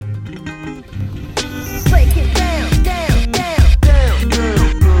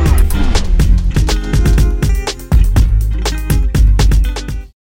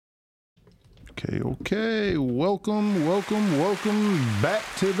welcome back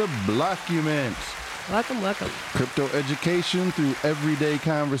to the Blockument. Welcome. Crypto education through everyday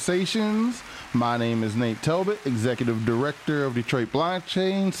conversations. My name is Nate Talbot, Executive Director of Detroit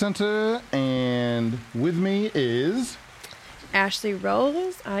Blockchain Center, and with me is Ashley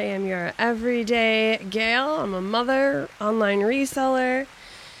Rose. I am your everyday gal. I'm a mother, online reseller,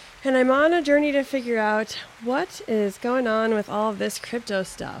 and I'm on a journey to figure out what is going on with all of this crypto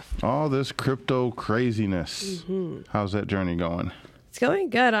stuff. all this crypto craziness. How's that journey going? It's going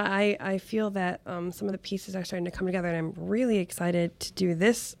good. I feel that some of the pieces are starting to come together, and I'm really excited to do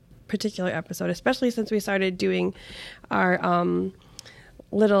this particular episode, especially since we started doing our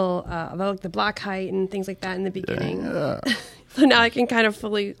little about the block height and things like that in the beginning. Yeah. So now I can kind of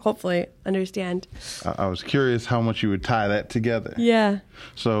fully, hopefully, understand. I was curious how much you would tie that together. Yeah.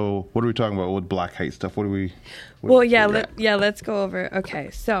 So what are we talking about with block height stuff? Let's go over.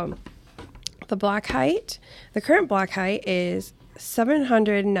 Okay, so the block height, the current block height is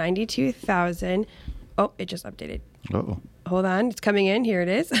 792,000. Oh, it just updated. Uh-oh. Hold on, it's coming in. Here it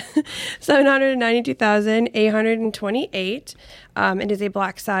is. 792,828. It is a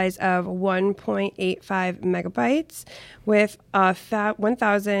block size of 1.85 megabytes with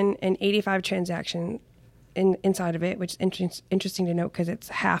 1,085 transactions inside of it, which is interesting to note because it's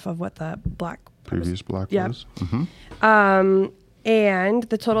half of what the Previous block Yep. was. Mm-hmm. And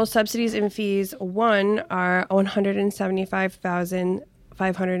the total subsidies and fees are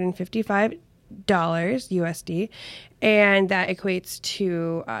 $175,555 USD, and that equates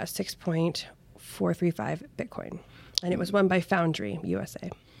to 6.435 Bitcoin. And it was won by Foundry USA.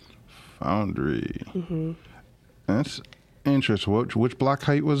 Foundry. Mm-hmm. That's interesting. Which block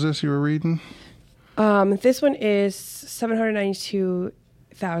height was this you were reading? This one is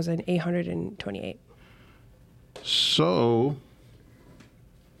 792,828. So,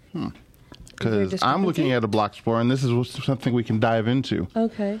 because I'm looking at a block explorer, and this is something we can dive into.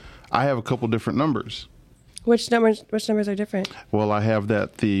 Okay. I have a couple different numbers. Which numbers are different? Well, I have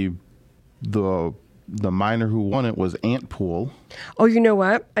that the miner who won it was Mempools. Oh, you know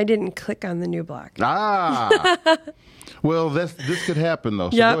what? I didn't click on the new block. Ah. Well, this could happen though.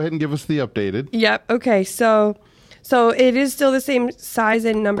 So Yep. Go ahead and give us the updated. Yep. Okay. So it is still the same size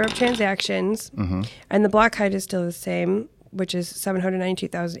and number of transactions, and the block height is still the same, which is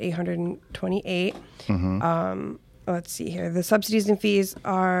 792,828. Let's see here. The subsidies and fees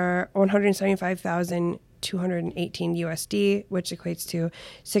are 175,218 USD, which equates to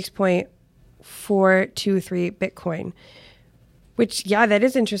 6.423 Bitcoin. Which, yeah, that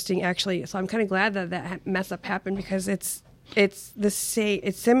is interesting actually. So I'm kind of glad that mess up happened because it's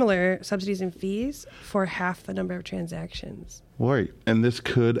similar subsidies and fees for half the number of transactions. Right, and this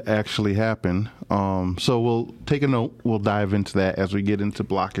could actually happen. So we'll take a note. We'll dive into that as we get into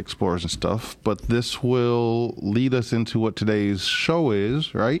block explorers and stuff. But this will lead us into what today's show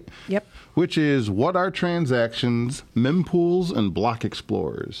is, right? Yep. Which is what are transactions, mempools, and block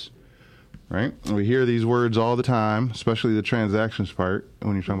explorers, right? We hear these words all the time, especially the transactions part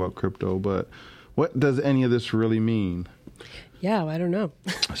when you're talking about crypto. But what does any of this really mean? Yeah, I don't know.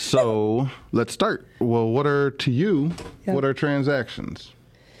 So let's start. Well, what are transactions?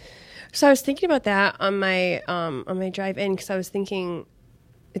 So I was thinking about that on my drive in because I was thinking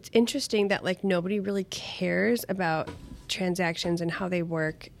it's interesting that like nobody really cares about transactions and how they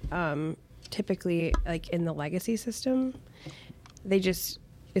work. Typically, like in the legacy system, it's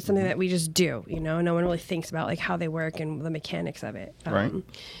something that we just do. No one really thinks about like how they work and the mechanics of it. Right.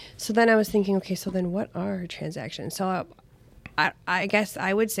 So then I was thinking, okay, so then what are transactions? So I guess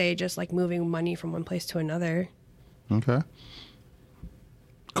I would say just like moving money from one place to another. Okay.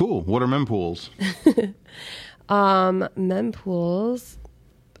 Cool. What are mempools? Mempools,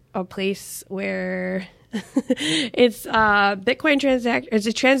 a place where it's Bitcoin it's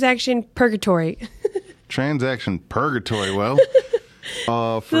a transaction purgatory. Transaction purgatory. Well,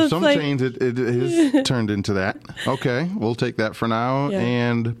 for some chains, it is turned into that. Okay, we'll take that for now. Yeah.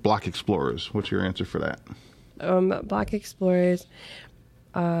 And block explorers. What's your answer for that? Block explorers,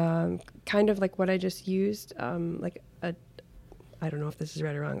 kind of like what I just used, like I don't know if this is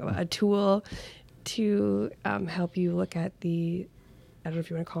right or wrong, a tool to help you look at I don't know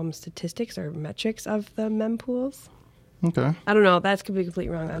if you want to call them statistics or metrics of the mempools. Okay. I don't know. That could be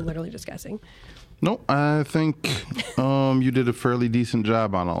completely wrong. I'm literally just guessing. No, I think you did a fairly decent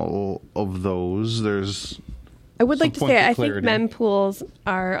job on all of those. I would like to say I think clarity. mempools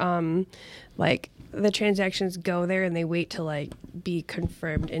are like the transactions go there and they wait to like be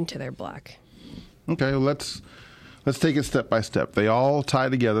confirmed into their block. Okay, well, let's take it step by step. They all tie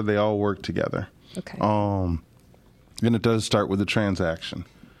together. They all work together. Okay. And it does start with a transaction.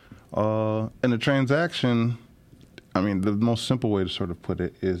 And a transaction I mean, the most simple way to sort of put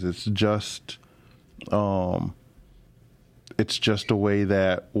it is it's just a way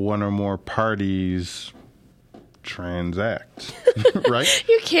that one or more parties transact, right?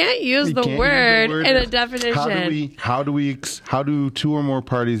 You can't use the word in a definition. How do two or more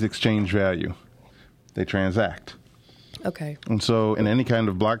parties exchange value? They transact. Okay. And so in any kind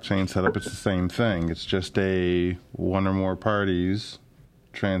of blockchain setup, it's the same thing. It's just a one or more parties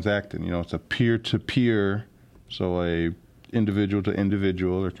transacting. You know, it's a peer-to-peer, so a individual to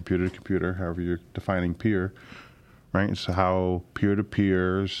individual or computer to computer, however you're defining peer, right? It's how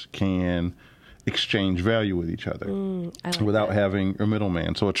peer-to-peers can exchange value with each other without having a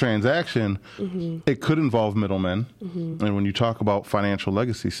middleman. So a transaction, it could involve middlemen. And when you talk about financial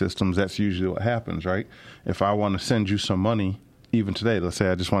legacy systems, that's usually what happens, right? If I want to send you some money, even today, let's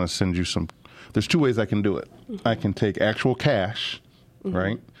say I just want to send you some, there's two ways I can do it. I can take actual cash,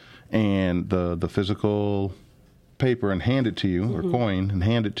 right? And the physical paper and hand it to you, or coin and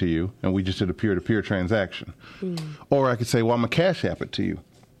hand it to you, and we just did a peer-to-peer transaction. Or I could say, well, I'm going to cash app it to you.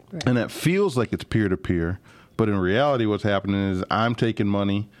 Right. And that feels like it's peer-to-peer, but in reality what's happening is I'm taking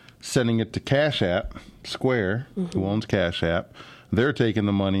money, sending it to Cash App, Square, who owns Cash App. They're taking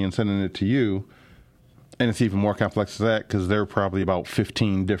the money and sending it to you. And it's even more complex than that because there are probably about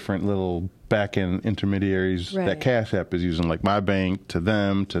 15 different little back-end intermediaries that Cash App is using, like my bank to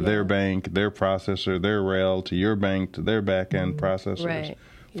them, to their bank, their processor, their rail, to your bank, to their back-end processors,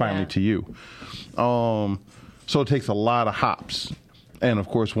 finally to you. So it takes a lot of hops. And, of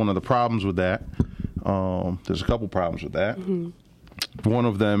course, one of the problems with that, there's a couple problems with that. One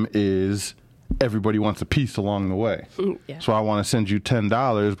of them is everybody wants a piece along the way. So I want to send you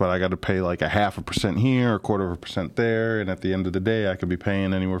 $10, but I got to pay like 0.5% here, 1/4% there. And at the end of the day, I could be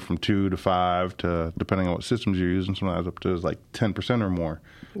paying anywhere from 2 to 5 to, depending on what systems you're using, sometimes up to like 10% or more.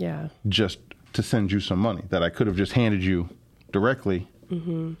 Yeah. Just to send you some money that I could have just handed you directly.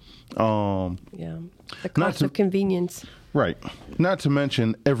 The cost of convenience. Right. Not to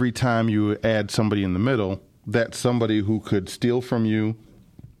mention, every time you add somebody in the middle, that's somebody who could steal from you,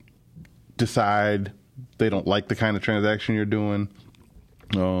 decide they don't like the kind of transaction you're doing.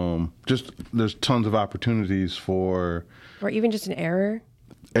 Just there's tons of opportunities for... Or even just an error.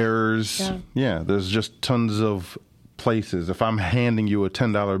 Errors. Yeah, there's just tons of places. If I'm handing you a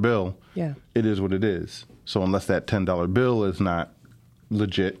 $10 bill, it is what it is. So unless that $10 bill is not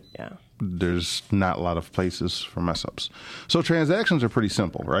legit... there's not a lot of places for mess ups. So transactions are pretty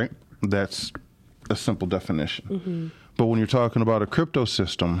simple, right? That's a simple definition. But when you're talking about a crypto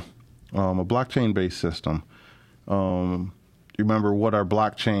system, a blockchain based system, you remember what are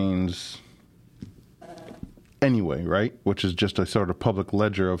blockchains anyway, right? Which is just a sort of public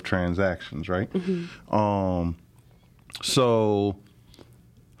ledger of transactions, right? So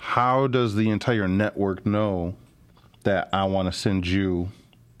how does the entire network know that I want to send you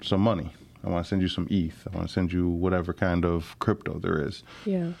some money? I want to send you some ETH. I want to send you whatever kind of crypto there is.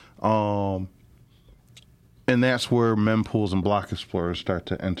 And that's where Mempools and block explorers start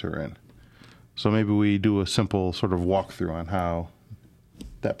to enter in. So maybe we do a simple sort of walkthrough on how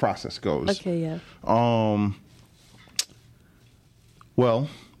that process goes. Okay, well,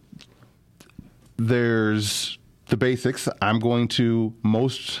 there's the basics. I'm going to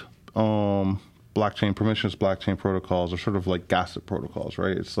most blockchain permissionless blockchain protocols are sort of like gossip protocols,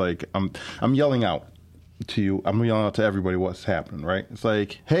 right? It's like I'm yelling out to you. I'm yelling out to everybody what's happening, right? It's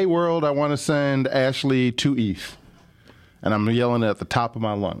like, hey world, I want to send Ashley 2 ETH, and I'm yelling at the top of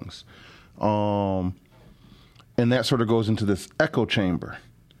my lungs. And that sort of goes into this echo chamber,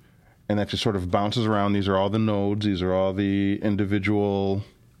 and that just sort of bounces around. These are all the nodes. These are all the individual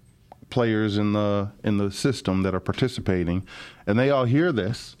players in the system that are participating, and they all hear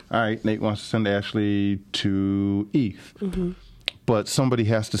this. All right, Nate wants to send Ashley 2 ETH, but somebody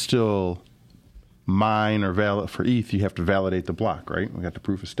has to still mine or validate for ETH. You have to validate the block, right? We got the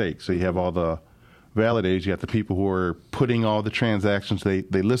proof of stake. So you have all the validators. You got the people who are putting all the transactions. They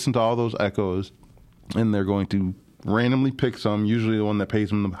listen to all those echoes, and they're going to randomly pick some, usually the one that pays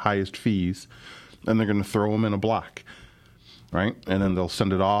them the highest fees, and they're going to throw them in a block. Right? And then they'll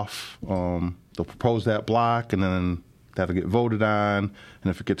send it off. They'll propose that block, and then that'll get voted on.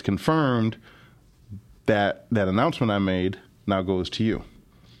 And if it gets confirmed, that announcement I made now goes to you,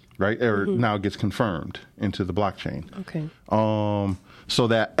 right? Or now gets confirmed into the blockchain. Okay. So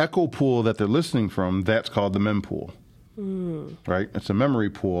that echo pool that they're listening from, that's called the mempool, right? It's a memory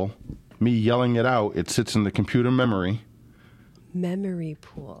pool. Me yelling it out, it sits in the computer memory. Memory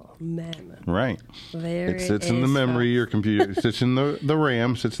pool. Right. It sits in the memory, your computer. It sits in the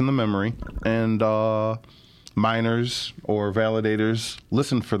RAM, sits in the memory. And miners or validators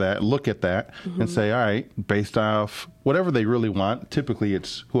listen for that, look at that, and say, all right, based off whatever they really want, typically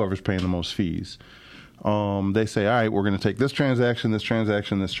it's whoever's paying the most fees. They say, all right, we're going to take this transaction, this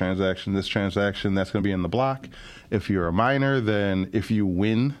transaction, this transaction, this transaction, that's going to be in the block. If you're a miner, then if you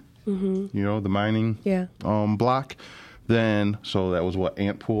win, you know, the mining block, then, so that was what,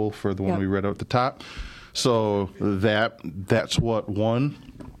 ant pool for the one we read out at the top. So that's what won.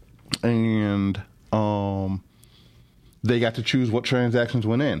 And they got to choose what transactions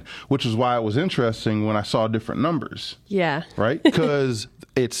went in, which is why it was interesting when I saw different numbers. Yeah. Right? Because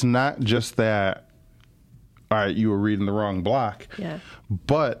it's not just that, all right, you were reading the wrong block. Yeah.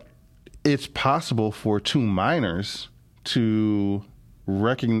 But it's possible for two miners to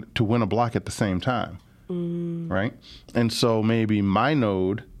win a block at the same time. Right? And so maybe my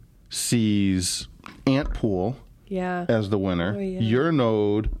node sees ant pool as the winner. Your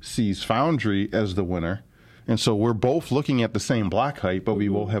node sees Foundry as the winner. And so we're both looking at the same block height, but we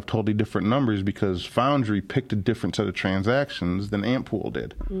will have totally different numbers because Foundry picked a different set of transactions than ant pool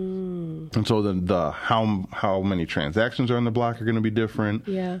did. And so the how many transactions are in the block are going to be different.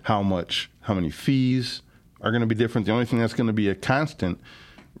 How many fees are going to be different. The only thing that's going to be a constant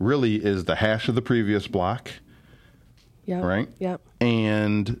really is the hash of the previous block. Right?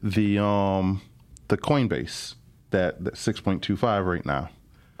 And the Coinbase, that 6.25 right now.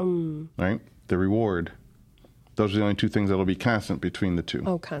 Right? The reward. Those are the only two things that will be constant between the two.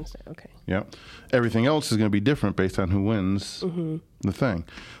 Oh, constant. Okay. Yep. Everything else is going to be different based on who wins the thing.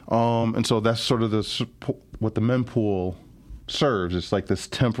 And so that's sort of what the mempool serves. It's like this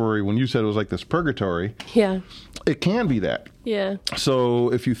temporary, when you said it was like this purgatory. Yeah. It can be that. Yeah.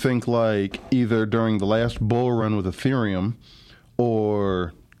 So if you think like either during the last bull run with Ethereum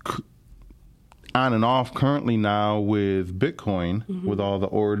or on and off currently now with Bitcoin, with all the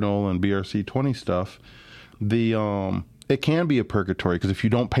Ordinal and BRC20 stuff, it can be a purgatory because if you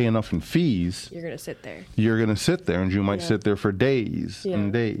don't pay enough in fees, you're going to sit there. You're going to sit there, and you might sit there for days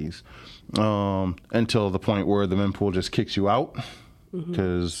and days until the point where the mempool just kicks you out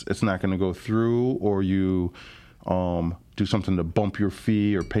because it's not going to go through, or you do something to bump your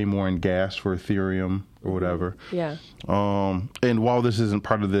fee or pay more in gas for Ethereum or whatever. Yeah. And while this isn't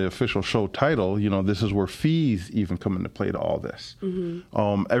part of the official show title, you know, this is where fees even come into play to all this.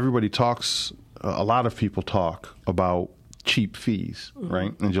 Everybody talks. A lot of people talk about cheap fees,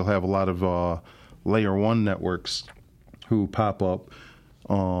 right? And you'll have a lot of layer one networks who pop up,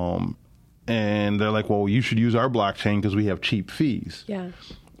 and they're like, well, you should use our blockchain because we have cheap fees. Yeah.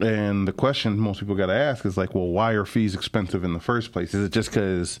 And the question most people got to ask is like, well, why are fees expensive in the first place? Is it just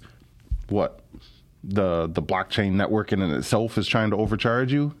because the blockchain network in itself is trying to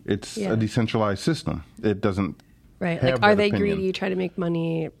overcharge you? It's a decentralized system. It doesn't. Right. Like, are they greedy, try to make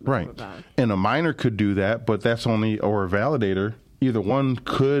money? Right. Blah, blah, blah. And a miner could do that, but that's only, or a validator, either one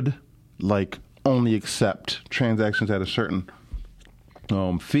could like only accept transactions at a certain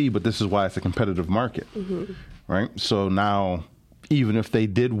fee, but this is why it's a competitive market. Right. So now, even if they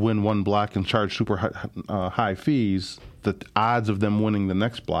did win one block and charge super high fees, the odds of them winning the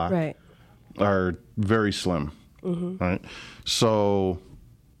next block are very slim. Right. So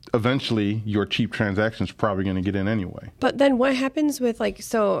eventually your cheap transaction is probably going to get in anyway. But then what happens with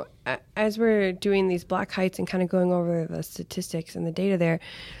as we're doing these block heights and kind of going over the statistics and the data there,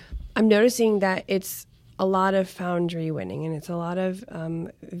 I'm noticing that it's a lot of Foundry winning and it's a lot of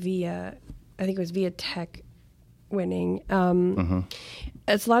via Tech winning.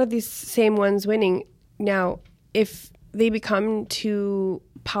 It's a lot of these same ones winning. Now, if they become too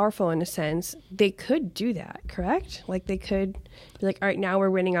powerful in a sense, they could do that, correct? Like they could be like, all right, now we're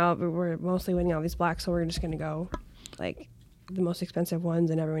mostly winning all these blocks, so we're just going to go like the most expensive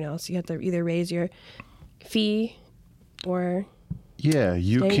ones and everyone else. You have to either raise your fee or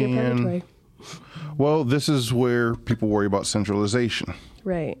you can. Well, this is where people worry about centralization.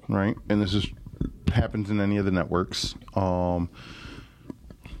 Right. And this happens in any of the networks. One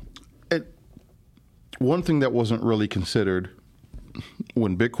thing that wasn't really considered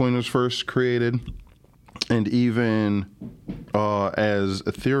when Bitcoin was first created, and even as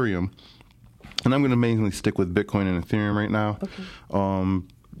Ethereum, and I'm going to mainly stick with Bitcoin and Ethereum right now. Okay.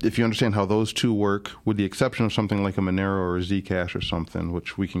 If you understand how those two work, with the exception of something like a Monero or a Zcash or something,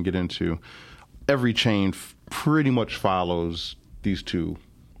 which we can get into, every chain pretty much follows these two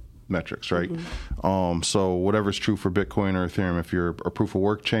metrics, right? So whatever's true for Bitcoin or Ethereum, if you're a proof of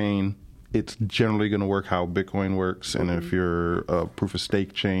work chain, it's generally going to work how Bitcoin works, and if you're a proof of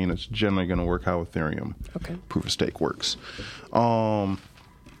stake chain, it's generally going to work how Ethereum proof of stake works. I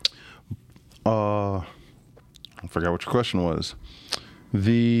forgot what your question was.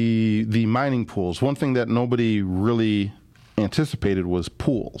 The mining pools. One thing that nobody really anticipated was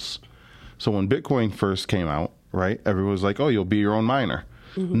pools. So when Bitcoin first came out, right, everyone was like, "Oh, you'll be your own miner."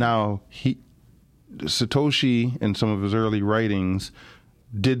 Now Satoshi, in some of his early writings,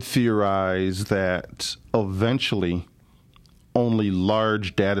 did theorize that eventually only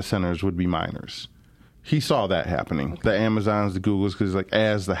large data centers would be miners. He saw that happening. The Amazons, the Googles, because like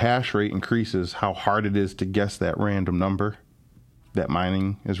as the hash rate increases, how hard it is to guess that random number that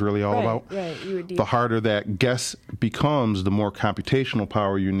mining is really all about. Right. The harder that guess becomes, the more computational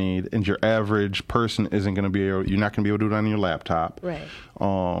power you need, and your average person isn't going to be able. You're not going to be able to do it on your laptop. Right.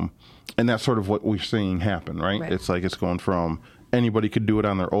 And that's sort of what we're seeing happen, right? It's like it's going from anybody could do it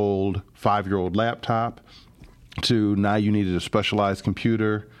on their old 5-year-old laptop to now you needed a specialized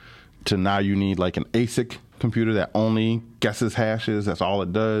computer to now you need like an ASIC computer that only guesses hashes. That's all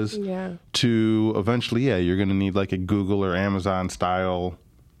it does. Yeah. To eventually, you're going to need like a Google or Amazon style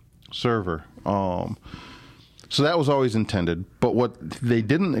server. So that was always intended. But what they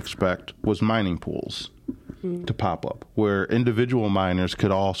didn't expect was mining pools to pop up, where individual miners could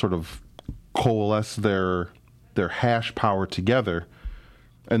all sort of coalesce their hash power together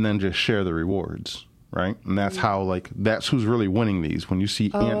and then just share the rewards, right? And that's how, like, that's who's really winning these. When you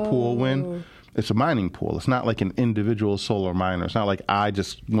see Ant Pool win, it's a mining pool. It's not like an individual solar miner. It's not like I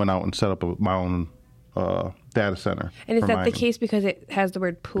just went out and set up my own data center. And is that mining. the case because it has the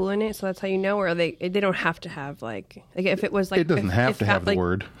word pool in it, so that's how you know, or they don't have to have like if it was like it doesn't have to have the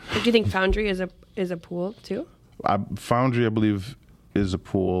word. Do you think Foundry is a pool too? Foundry, I believe, is a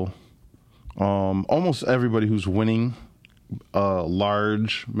pool. Almost everybody who's winning a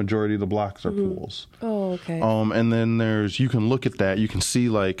large majority of the blocks are pools. Oh, okay. And then you can look at that. You can see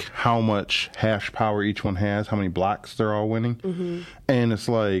like how much hash power each one has, how many blocks they're all winning. And it's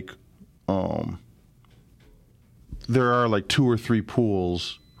like there are like 2 or 3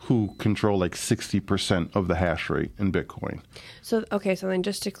 pools who control like 60% of the hash rate in Bitcoin. So then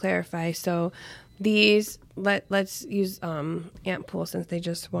just to clarify, so these let's use Ant Pool since they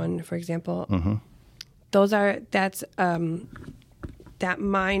just won, for example. That's that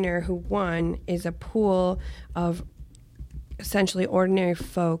miner who won is a pool of essentially ordinary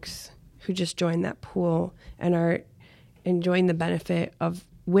folks who just joined that pool and are enjoying the benefit of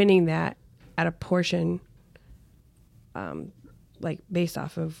winning that at a portion, like based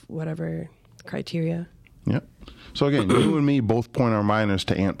off of whatever criteria. Yep. So again, you and me both point our miners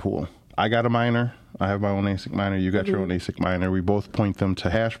to Ant Pool. I got a miner. I have my own ASIC miner. You got your own ASIC miner. We both point them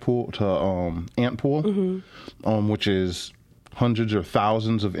to Ant Pool, which is hundreds or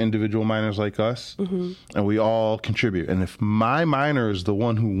thousands of individual miners like us, and we all contribute. And if my miner is the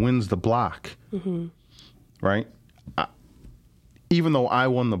one who wins the block, right? Even though I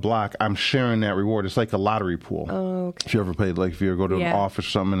won the block, I'm sharing that reward. It's like a lottery pool. Oh, okay. If you ever played, like if you ever go to an office or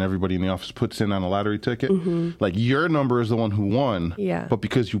something and everybody in the office puts in on a lottery ticket, like your number is the one who won, but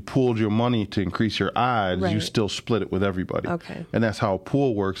because you pooled your money to increase your odds, you still split it with everybody. Okay. And that's how a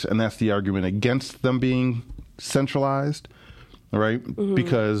pool works, and that's the argument against them being centralized, right?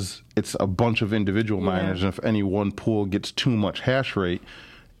 Because it's a bunch of individual miners, and if any one pool gets too much hash rate,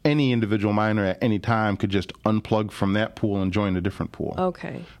 any individual miner at any time could just unplug from that pool and join a different pool.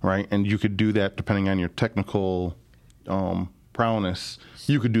 Okay. Right? And you could do that depending on your technical prowess.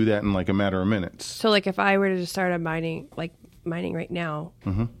 You could do that in like a matter of minutes. So like if I were to start mining right now,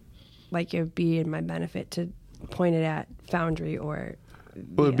 like it would be in my benefit to point it at Foundry or... It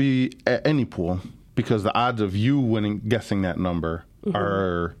would be at any pool because the odds of you guessing that number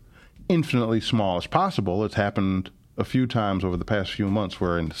are infinitely small. It's possible. It's happened a few times over the past few months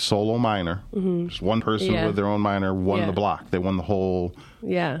where a solo miner, just one person with their own miner, won the block. They won the whole...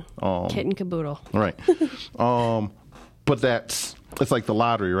 kit and caboodle. Right. But it's like the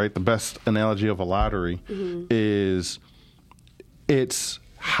lottery, right? The best analogy of a lottery is it's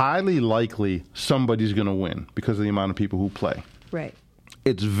highly likely somebody's going to win because of the amount of people who play. Right.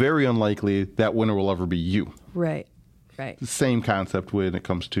 It's very unlikely that winner will ever be you. Right. The same concept when it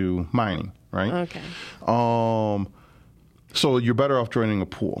comes to mining, right? Okay. So you're better off joining a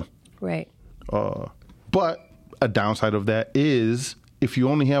pool. Right. But a downside of that is if you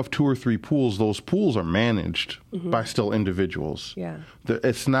only have 2 or 3 pools, those pools are managed by still individuals. Yeah.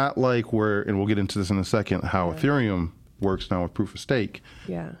 It's not like and we'll get into this in a second, how Ethereum works now with proof of stake.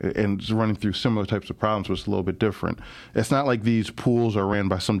 Yeah. And it's running through similar types of problems, but it's a little bit different. It's not like these pools are ran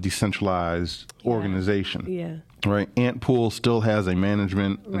by some decentralized organization. Yeah. Right. Antpool still has a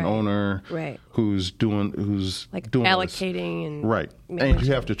management, an owner who's doing allocating and right. And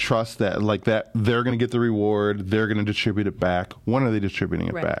you have to trust that they're going to get the reward, they're going to distribute it back. When are they distributing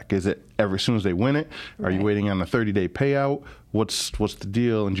it back? Is it as soon as they win it? Are you waiting on a 30-day payout? What's the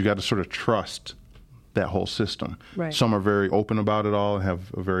deal? And you got to sort of trust that whole system. Right. Some are very open about it all and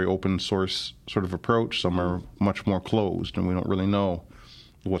have a very open source sort of approach. Some are much more closed and we don't really know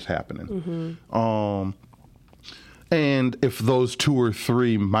what's happening. And if those 2 or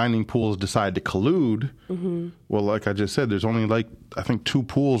 3 mining pools decide to collude, well, like I just said, there's only I think 2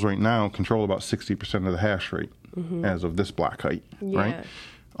 pools right now control about 60% of the hash rate as of this block height, right?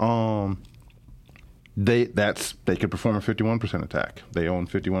 They could perform a 51% attack. They own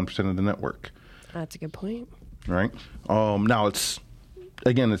 51% of the network. That's a good point. Right? Now it's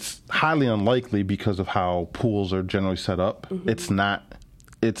highly unlikely because of how pools are generally set up. It's not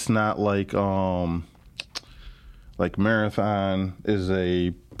like Marathon is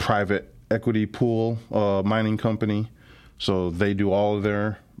a private equity pool mining company, so they do all of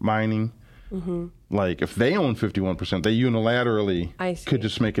their mining. Like if they own 51%, they unilaterally could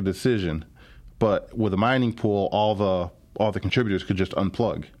just make a decision. But with a mining pool, all the contributors could just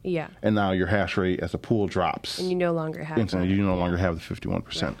unplug. Yeah. And now your hash rate as a pool drops. And you no longer have that. You no longer have the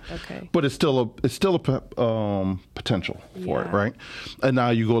 51%. Right. Okay. But it's still a potential for it, right? And now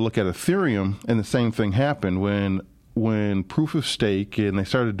you go look at Ethereum, and the same thing happened when proof of stake, and they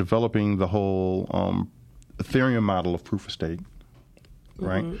started developing the whole Ethereum model of proof of stake,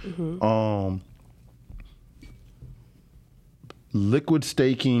 right? Liquid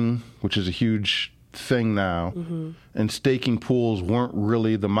staking, which is a huge thing now, and staking pools weren't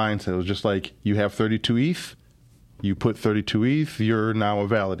really the mindset. It was just like, you have 32 ETH, you put 32 ETH, you're now a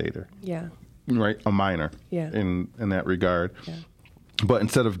validator. Yeah. Right? A miner. Yeah. In that regard. Yeah. But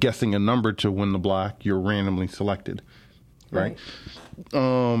instead of guessing a number to win the block, you're randomly selected. Right?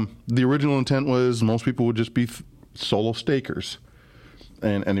 The original intent was most people would just be solo stakers.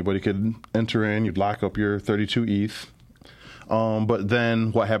 And anybody could enter in, you'd lock up your 32 ETH. But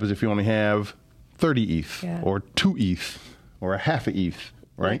then what happens if you only have 30 ETH or 2 ETH or a half a ETH,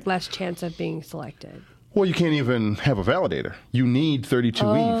 right? Like less chance of being selected. Well, you can't even have a validator. You need 32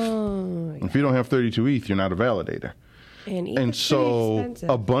 ETH. Yeah. If you don't have 32 ETH, you're not a validator. And so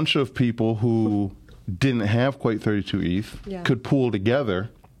a bunch of people who didn't have quite 32 ETH could pool together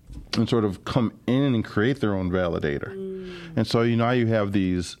and sort of come in and create their own validator. And so now you have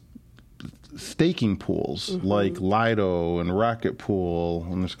these staking pools like Lido and Rocket Pool,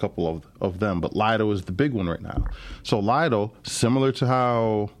 and there's a couple of them, but Lido is the big one right now. So Lido, similar to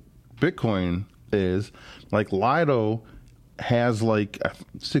how Bitcoin is, like Lido has like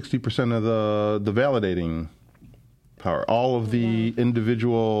 60% of the validating power. All of the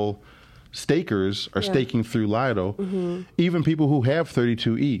individual stakers are staking through Lido, even people who have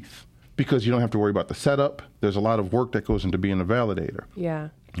 32 ETH, because you don't have to worry about the setup. There's a lot of work that goes into being a validator. Yeah.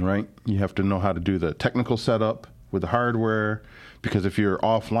 Right? You have to know how to do the technical setup with the hardware, because if you're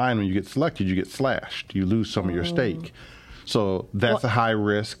offline when you get selected, you get slashed. You lose some of your stake. So that's a high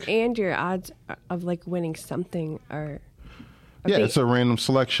risk. And your odds of like winning something are... it's a random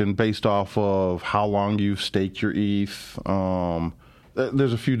selection based off of how long you've staked your ETH.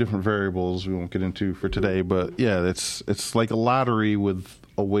 There's a few different variables we won't get into for today, but it's like a lottery with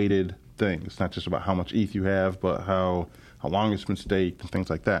a weighted thing. It's not just about how much ETH you have, but how long it's been staked and things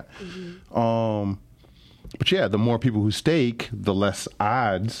like that. But the more people who stake, the less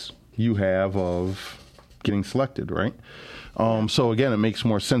odds you have of getting selected, right? So again, it makes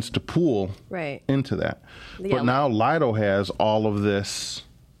more sense to pool into that. Yeah. But now Lido has all of this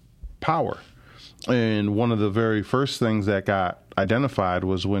power. And one of the very first things that got identified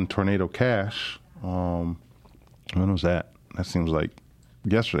was when Tornado Cash, when was that? That seems like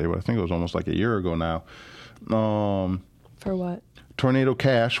yesterday, but I think it was almost like a year ago now. For what? Tornado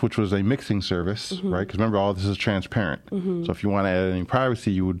Cash, which was a mixing service, right? Because remember, all this is transparent. So if you want to add any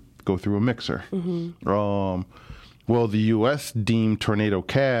privacy, you would go through a mixer. Well, the U.S. deemed Tornado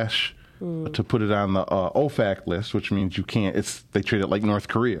Cash to put it on the OFAC list, which means you can't. They treat it like North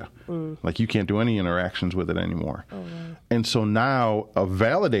Korea, like you can't do any interactions with it anymore. Oh, wow. And so now a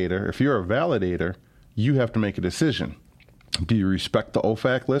validator, if you're a validator, you have to make a decision. Do you respect the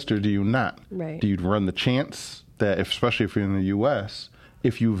OFAC list or do you not? Right. Do you run the chance that, especially if you're in the U.S.,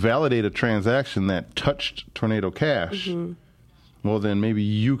 if you validate a transaction that touched Tornado Cash, well, then maybe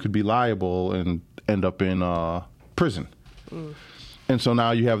you could be liable and end up in prison. And so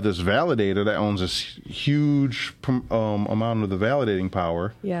now you have this validator that owns this huge amount of the validating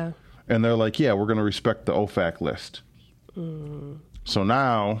power. Yeah. And they're like, we're going to respect the OFAC list. So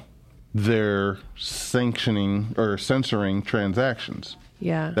now they're sanctioning or censoring transactions.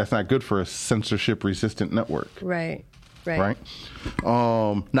 Yeah. That's not good for a censorship-resistant network. Right. Right?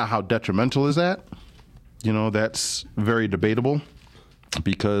 Now, how detrimental is that? That's very debatable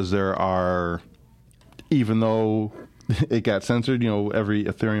because there are, even though it got censored, every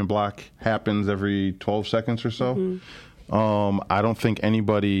Ethereum block happens every 12 seconds or so. Mm-hmm. I don't think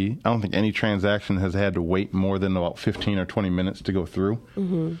any transaction has had to wait more than about 15 or 20 minutes to go through.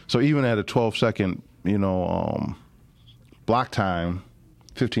 Mm-hmm. So even at a 12-second, block time,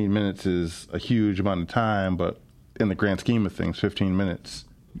 15 minutes is a huge amount of time, but in the grand scheme of things, 15 minutes.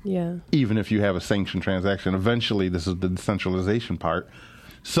 Yeah. Even if you have a sanctioned transaction, eventually, this is the decentralization part,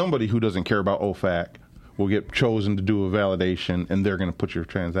 somebody who doesn't care about OFAC will get chosen to do a validation, and they're going to put your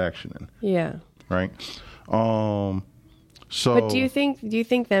transaction in. Yeah. Right? But do you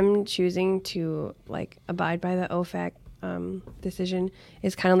think them choosing to abide by the OFAC decision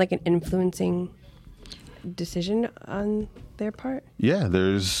is kind of like an influencing decision on their part? Yeah,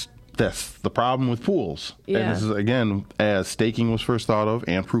 that's the problem with pools. Yeah. And this is, again, as staking was first thought of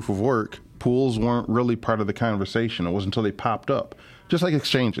and proof of work, pools weren't really part of the conversation. It wasn't until they popped up. Just like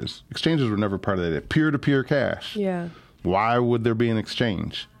exchanges. Exchanges were never part of that. Peer-to-peer cash. Yeah. Why would there be an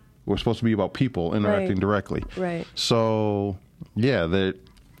exchange? We're supposed to be about people interacting directly. Right. So, yeah, these do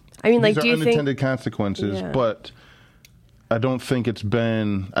are you think unintended consequences, but I don't think it's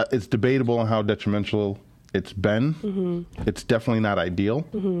been, it's debatable on how detrimental it's been. Mm-hmm. It's definitely not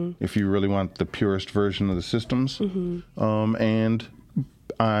ideal if you really want the purest version of the systems. Mm-hmm. And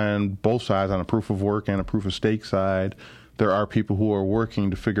on both sides, on a proof of work and a proof of stake side, there are people who are working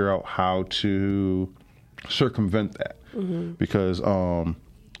to figure out how to circumvent that. Mm-hmm. Because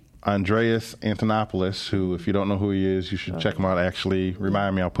Andreas Antonopoulos, who, if you don't know who he is, you should check him out. Actually,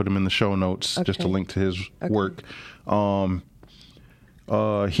 remind me, I'll put him in the show notes just to link to his work.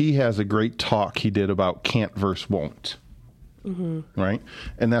 He has a great talk he did about can't versus won't. Mm-hmm. Right?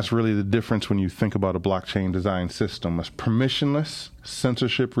 And that's really the difference when you think about a blockchain design system. A permissionless,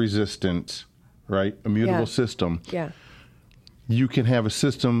 censorship resistant, right? Immutable system. Yeah. You can have a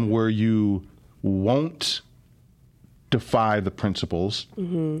system where you won't defy the principles,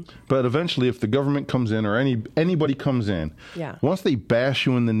 but eventually if the government comes in or anybody comes in, once they bash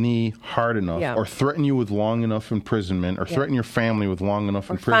you in the knee hard enough or threaten you with long enough imprisonment or threaten your family with long enough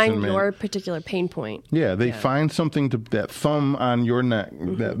imprisonment. Find your particular pain point. Yeah, they find something that thumb on your neck,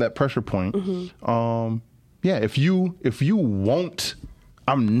 that pressure point. If you won't,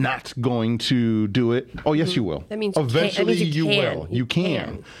 I'm not going to do it. Oh, yes, you will. That means eventually you will. You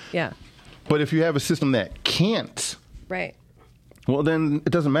can. Yeah. But if you have a system that can't, right. Well, then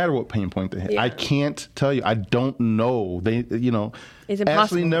it doesn't matter what pain point they hit. I can't tell you. I don't know. They, it's impossible.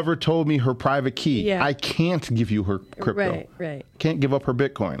 Ashley never told me her private key. Yeah. I can't give you her crypto. Right. Can't give up her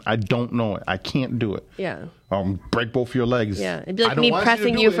Bitcoin. I don't know it. I can't do it. Yeah. Break both your legs. Yeah. It'd be like me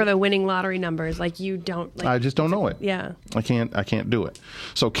pressing you for the winning lottery numbers. Like you don't. I just don't know it. Yeah. I can't do it.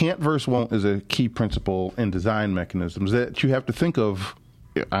 So can't versus won't is a key principle in design mechanisms that you have to think of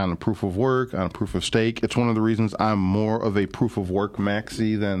on a proof of work, on a proof of stake. It's one of the reasons I'm more of a proof of work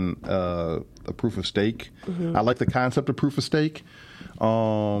maxi than a proof of stake. Mm-hmm. I like the concept of proof of stake.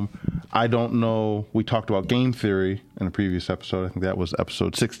 I don't know. We talked about game theory in a previous episode. I think that was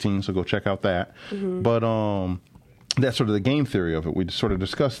episode 16, so go check out that. Mm-hmm. But that's sort of the game theory of it. We sort of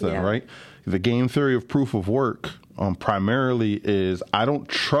discussed that, right? The game theory of proof of work primarily is I don't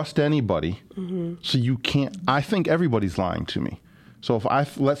trust anybody, so you can't. I think everybody's lying to me. So if I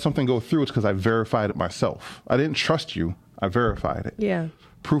let something go through, it's because I verified it myself. I didn't trust you. I verified it. Yeah.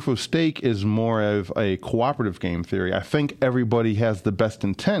 Proof of stake is more of a cooperative game theory. I think everybody has the best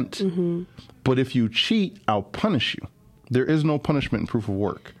intent, but if you cheat, I'll punish you. There is no punishment in proof of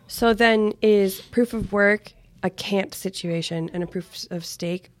work. So then is proof of work a can't situation and a proof of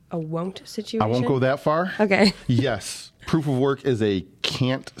stake a won't situation? I won't go that far. Okay. Yes. Proof of work is a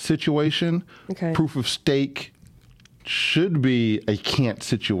can't situation. Okay. Proof of stake should be a can't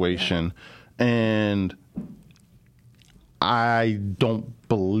situation, and I don't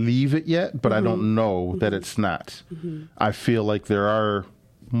believe it yet, but I don't know that it's not. I feel like there are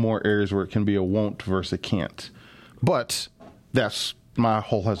more areas where it can be a won't versus a can't, but that's my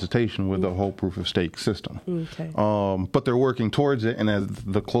whole hesitation with the whole proof of stake system. Okay. But they're working towards it, and as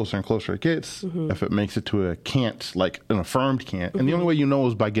the closer and closer it gets, if it makes it to a can't, like an affirmed can't, and the only way you know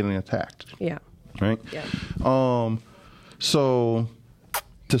is by getting attacked. Yeah. Right? Yeah. So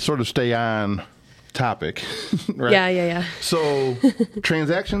to sort of stay on topic, right? Yeah. So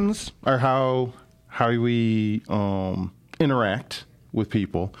transactions are how we interact with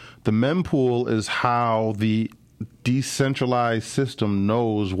people. The mempool is how the decentralized system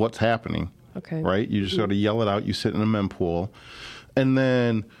knows what's happening. Okay. Right? You just got to yell it out. You sit in a mempool. And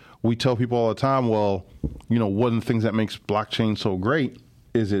then we tell people all the time, well, one of the things that makes blockchain so great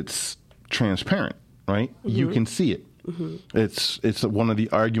is it's transparent, right? You can see it. It's one of the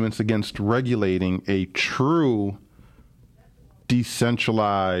arguments against regulating a true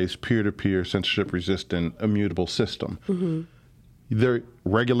decentralized, peer-to-peer, censorship-resistant, immutable system. Their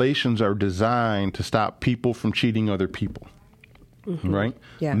regulations are designed to stop people from cheating other people, right?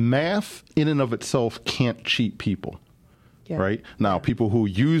 Yeah. Math in and of itself can't cheat people, right? Now, people who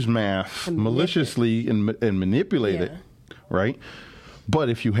use math maliciously and manipulate it, right? But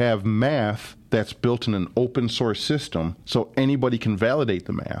if you have math that's built in an open source system, so anybody can validate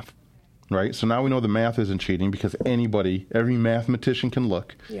the math, right? So now we know the math isn't cheating because every mathematician can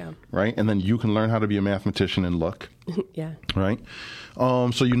look, right? And then you can learn how to be a mathematician and look, right? So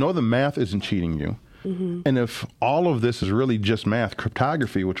the math isn't cheating you. And if all of this is really just math,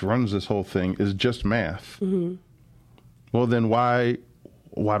 cryptography, which runs this whole thing, is just math, well, then why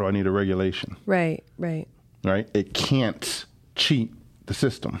do I need a regulation? Right. It can't cheat the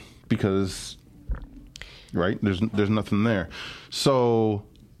system because, right, there's nothing there. So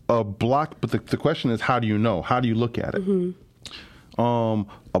but the question is, how do you know? How do you look at it? A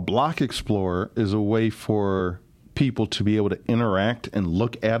block explorer is a way for people to be able to interact and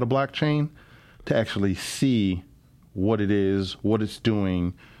look at a blockchain to actually see what it is, what it's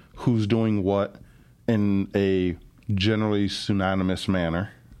doing, who's doing what in a generally pseudonymous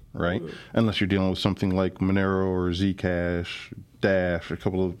manner, right? Unless you're dealing with something like Monero or Zcash, Dash,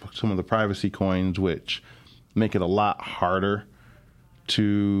 some of the privacy coins, which make it a lot harder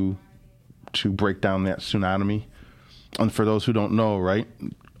to break down that pseudonymy. And for those who don't know, right,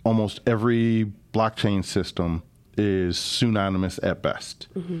 almost every blockchain system is pseudonymous at best,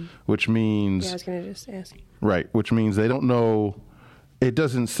 which means... I was going to just ask. Right, which means they don't know... It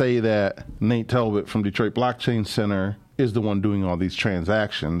doesn't say that Nate Talbot from Detroit Blockchain Center is the one doing all these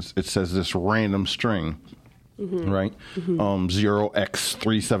transactions. It says this random string, right?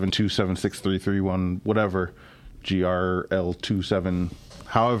 0x372763331, whatever, GRL27,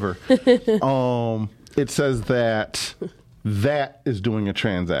 however. It says that is doing a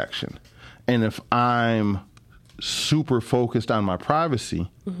transaction. And if I'm super focused on my privacy,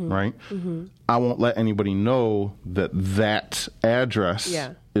 right, I won't let anybody know that address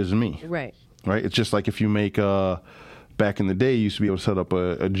is me. Right. It's just like if you make back in the day, you used to be able to set up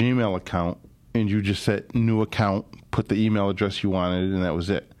a Gmail account and you just set new account, put the email address you wanted, and that was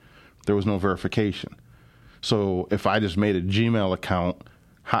it. There was no verification. So if I just made a Gmail account,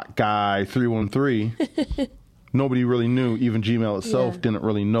 hot guy 313, nobody really knew. Even Gmail itself didn't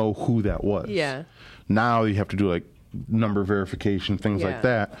really know who that was. Now you have to do like number verification, things like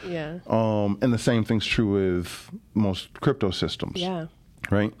that. And the same thing's true with most crypto systems.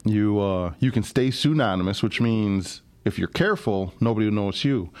 Right? You can stay pseudonymous, which means if you're careful, nobody will know it's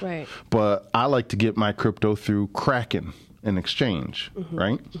you. Right. But I like to get my crypto through Kraken, an exchange,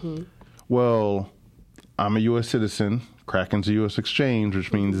 right? Well, I'm a U.S. citizen. Kraken's a U.S. exchange,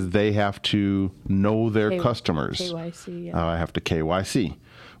 which means they have to know their customers. KYC, I have to KYC,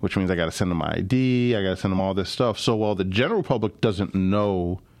 which means I got to send them my ID. I got to send them all this stuff. So while the general public doesn't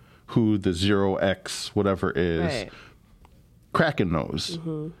know who the 0x whatever is, Kraken knows.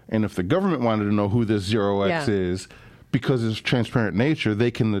 And if the government wanted to know who this 0x is, because it's transparent nature,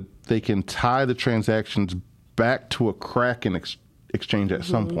 they can tie the transactions back to a Kraken exchange at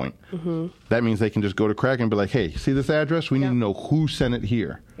some point. That means they can just go to Kraken and be like, hey, see this address? We need to know who sent it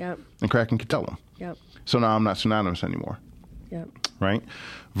here. And Kraken can tell them. So now I'm not pseudonymous anymore. Right?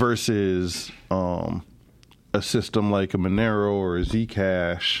 Versus a system like a Monero or a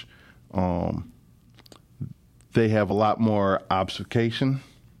Zcash, they have a lot more obfuscation,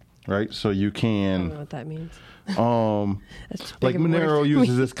 right? So you can... I don't know what that means. Like Monero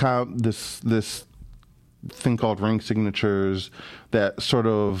uses this thing called ring signatures that sort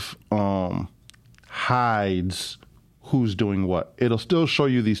of hides who's doing what. It'll still show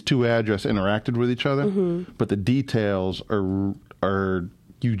you these two addresses interacted with each other, but the details are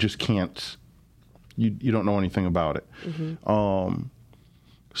you just can't, you don't know anything about it.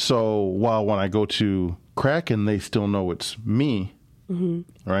 So while when I go to Kraken, they still know it's me,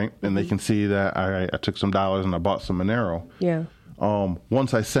 right? And they can see that I took some dollars and I bought some Monero.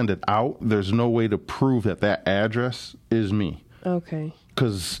 Once I send it out, there's no way to prove that address is me. Okay.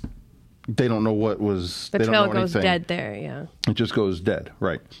 Because they don't know what was... The trail goes dead there, It just goes dead,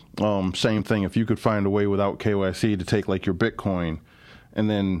 right. Same thing, if you could find a way without KYC to take like your Bitcoin and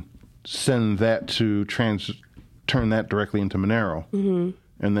then send that to turn that directly into Monero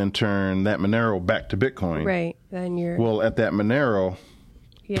and then turn that Monero back to Bitcoin. Right. Then you're... Well, at that Monero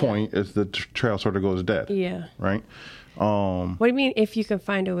point, is the trail sort of goes dead. Yeah. Right? What do you mean if you can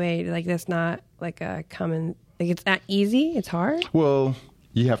find a way, like that's not like a common... Like it's not easy? It's hard? Well,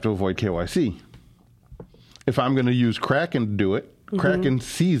 you have to avoid KYC. If I'm going to use Kraken to do it, Kraken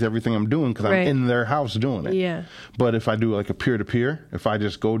sees everything I'm doing because I'm in their house doing it. Yeah. But if I do like a peer-to-peer, if I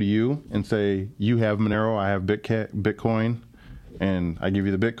just go to you and say, you have Monero, I have Bitcoin, and I give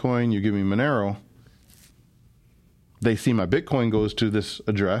you the Bitcoin, you give me Monero, they see my Bitcoin goes to this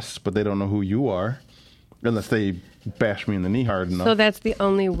address, but they don't know who you are, unless they bash me in the knee hard enough. So that's the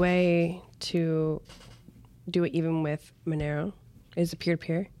only way to do it even with Monero, is a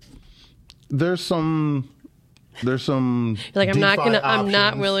peer-to-peer? There's some like I'm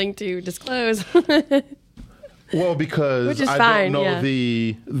not willing to disclose. Well, because which is I fine, don't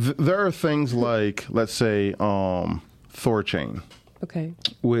know there are things like, let's say, Thorchain. Okay.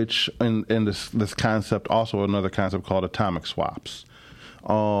 Which in this concept, also another concept called atomic swaps,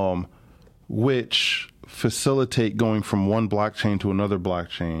 which facilitate going from one blockchain to another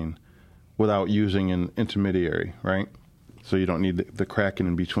blockchain without using an intermediary, right? So you don't need the Kraken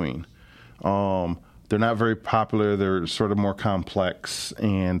in between. They're not very popular. They're sort of more complex.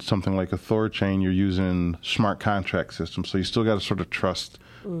 And something like a Thorchain, you're using smart contract systems. So you still got to sort of trust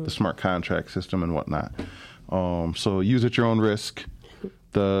the smart contract system and whatnot. So use at your own risk.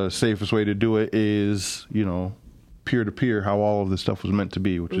 The safest way to do it is, peer-to-peer, how all of this stuff was meant to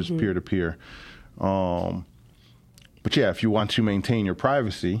be, which is peer-to-peer. But yeah, if you want to maintain your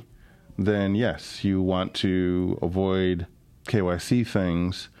privacy, then yes, you want to avoid KYC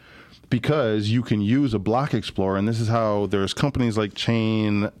things, because you can use a block explorer, and this is how there's companies like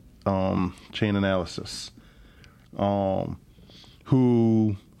Chain Analysis,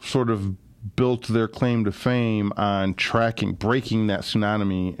 who sort of built their claim to fame on breaking that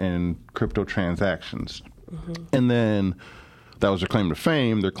tsunami in crypto transactions. And then that was their claim to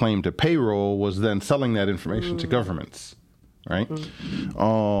fame. Their claim to payroll was then selling that information to governments, right?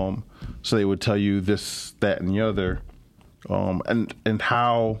 So they would tell you this, that, and the other, and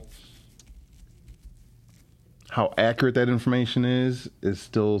how accurate that information is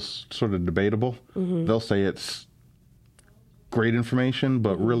still sort of debatable. They'll say it's great information,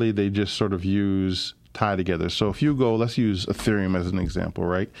 but really they just sort of tie together. So if you go, let's use Ethereum as an example,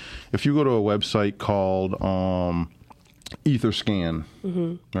 right? If you go to a website called Etherscan,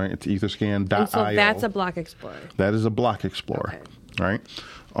 right? It's etherscan.io. And so that's a block explorer. That is a block explorer, right?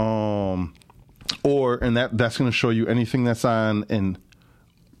 And that's going to show you anything that's on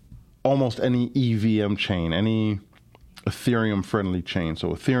almost any EVM chain, any Ethereum-friendly chain. So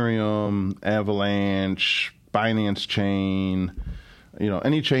Ethereum, Avalanche, Binance Chain,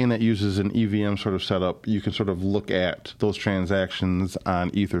 any chain that uses an EVM sort of setup, you can sort of look at those transactions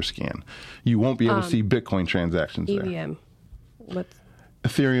on Etherscan. You won't be able to see Bitcoin transactions there. EVM. What's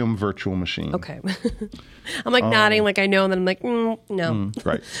Ethereum Virtual Machine. Okay. I'm like nodding like I know, and then I'm like, no.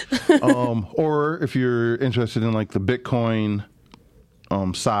 Right. Or if you're interested in like the Bitcoin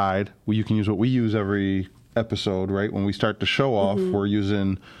side, you can use what we use every episode, right? When we start the show off, we're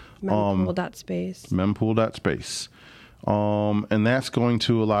using Mempool.space. Mempool.space. And that's going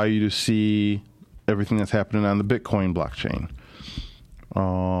to allow you to see everything that's happening on the Bitcoin blockchain.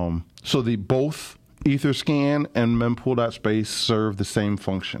 So both Etherscan and Mempool.space serve the same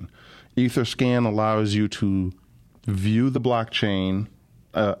function. Etherscan allows you to view the blockchain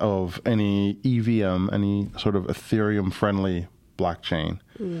of any EVM, any sort of Ethereum-friendly blockchain,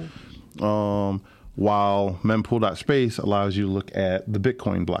 while Mempool.space allows you to look at the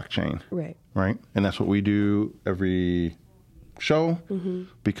Bitcoin blockchain. Right? And that's what we do every show,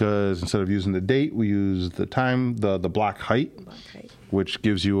 because instead of using the date, we use the time, the block height, which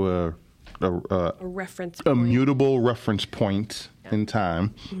gives you a reference point. Mutable reference point in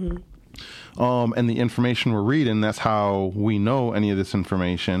time. And the information we're reading, that's how we know any of this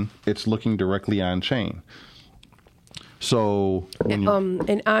information. It's looking directly on chain. So and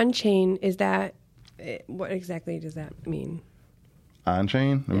on chain, is that, what exactly does that mean? On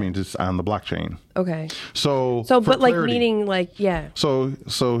chain? It means it's on the blockchain. Okay. So but like clarity, meaning like, yeah. So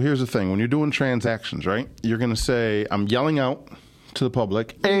here's the thing. When you're doing transactions, right, you're going to say, I'm yelling out to the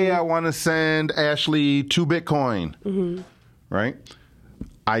public, hey, I want to send Ashley 2 Bitcoin, right?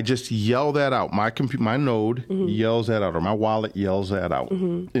 I just yell that out. My node yells that out, or my wallet yells that out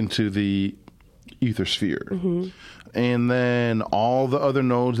into the ethersphere. And then all the other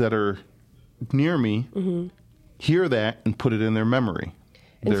nodes that are near me hear that and put it in their memory.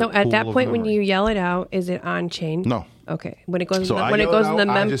 And so at that point when you yell it out, is it on chain? No. Okay. When it goes So when it goes in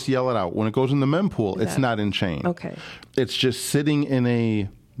the I just yell it out. When it goes in the mempool, it's not in chain. Okay. It's just sitting in a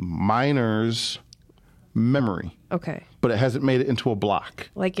miner's memory. Okay. But it hasn't made it into a block.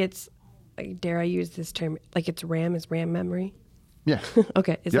 Like it's, dare I use this term? Like it's RAM is RAM memory. Yeah.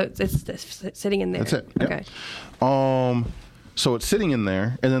 Okay. So Yep. it's sitting in there. That's it. Yep. Okay. So it's sitting in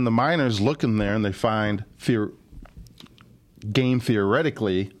there, and then the miners look in there and they find game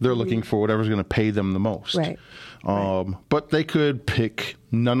theoretically they're looking for whatever's going to pay them the most. Right. But they could pick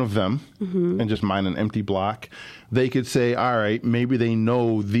none of them and just mine an empty block. They could say, all right, maybe they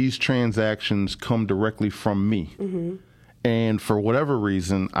know these transactions come directly from me. And for whatever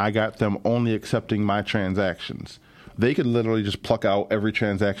reason, I got them only accepting my transactions. They could literally just pluck out every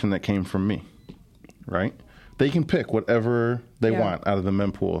transaction that came from me, right? They can pick whatever they want out of the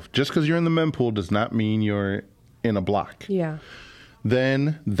mempool. Just because you're in the mempool does not mean you're in a block. Yeah.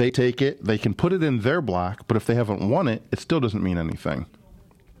 Then they take it, they can put it in their block, but if they haven't won it, it still doesn't mean anything.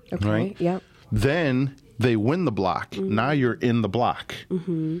 Okay. Right? Yep. Then they win the block. Now you're in the block.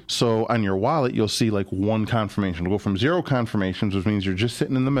 So on your wallet, you'll see like one confirmation. It'll go from 0 confirmations, which means you're just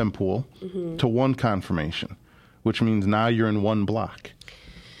sitting in the mempool, to 1 confirmation, which means now you're in 1 block.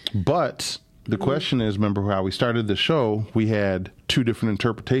 But the question is, remember how we started the show, we had 2 different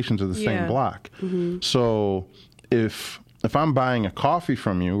interpretations of the same block. So if I'm buying a coffee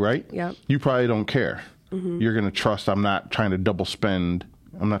from you, right? Yep. You probably don't care. You're going to trust I'm not trying to double spend.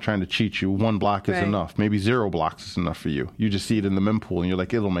 I'm not trying to cheat you. 1 block is enough. Maybe 0 blocks is enough for you. You just see it in the mempool and you're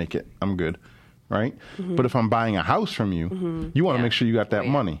like, it'll make it. I'm good. Right? But if I'm buying a house from you, you want to make sure you got that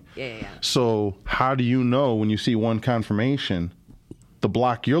money. Yeah. So how do you know when you see 1 confirmation, the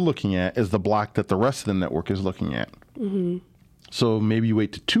block you're looking at is the block that the rest of the network is looking at? So maybe you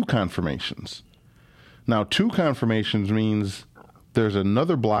wait to 2 confirmations. Now, 2 confirmations means there's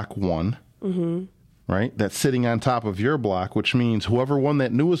another block 1, right, that's sitting on top of your block, which means whoever won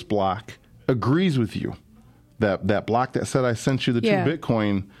that newest block agrees with you. That block that said I sent you the 2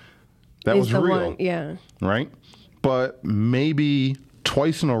 Bitcoin, that was real. Right? But maybe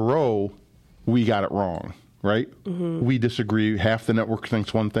twice in a row, we got it wrong, right? We disagree. Half the network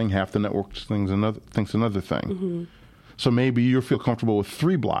thinks one thing, half the network thinks another thing. So maybe you feel comfortable with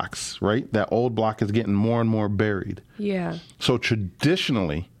 3 blocks, right? That old block is getting more and more buried. Yeah. So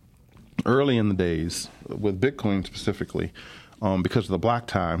traditionally, early in the days, with Bitcoin specifically, because of the block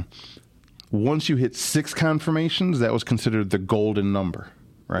time, once you hit 6 confirmations, that was considered the golden number,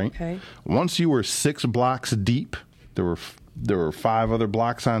 right? Okay. Once you were 6 blocks deep, there were 5 other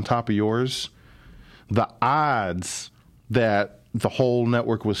blocks on top of yours. The odds that the whole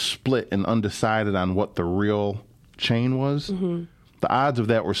network was split and undecided on what the real chain was, the odds of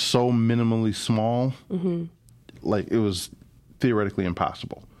that were so minimally small, like it was theoretically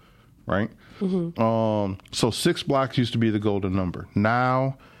impossible, right? So 6 blocks used to be the golden number.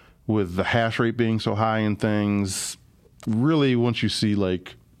 Now, with the hash rate being so high and things, really once you see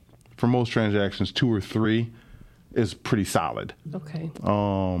like, for most transactions, 2 or 3 is pretty solid. Okay.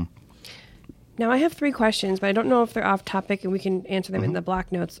 Now, I have 3 questions, but I don't know if they're off topic and we can answer them in the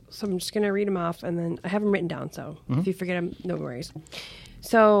block notes. So I'm just going to read them off, and then I have them written down. So if you forget them, no worries.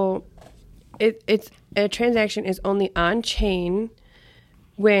 So it's a transaction is only on chain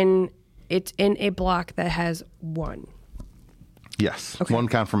when it's in a block that has 1. Yes. Okay. 1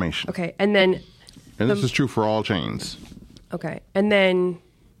 confirmation. Okay. And then. And this is true for all chains. Okay. And then.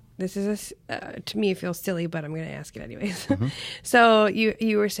 This is, to me, it feels silly, but I'm going to ask it anyways. So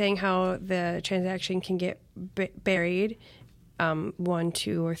you were saying how the transaction can get buried 1,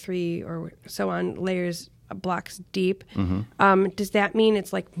 2, or 3, or so on layers, blocks deep. Does that mean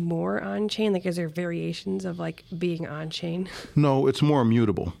it's like more on chain? Like, is there variations of like being on chain? No, it's more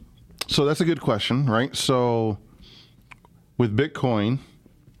immutable. So that's a good question, right? So with Bitcoin,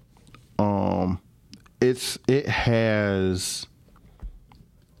 its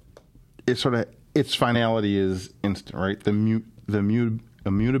finality is instant, right? The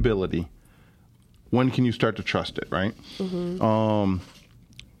immutability. When can you start to trust it, right? You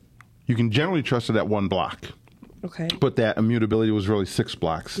can generally trust it at 1 block. Okay. But that immutability was really 6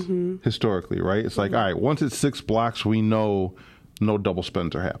 blocks historically, right? It's like, all right, once it's 6 blocks, we know no double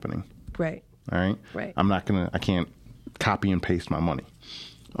spends are happening. Right. All right? Right. I can't copy and paste my money.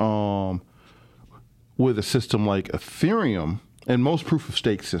 With a system like Ethereum, and most proof of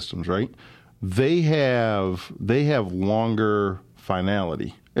stake systems, right? They have longer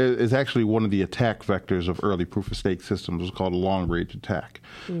finality. It's actually one of the attack vectors of early proof of stake systems. It's called a long range attack,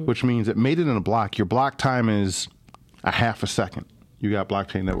 which means it made it in a block. Your block time is a half a second. You got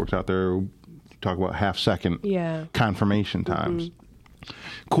blockchain networks out there who talk about half-second confirmation times.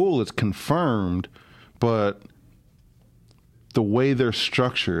 Cool, it's confirmed, but the way they're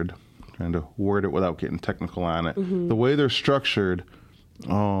structured, trying to word it without getting technical on it, the way they're structured,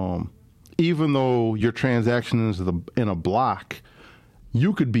 even though your transaction is in a block,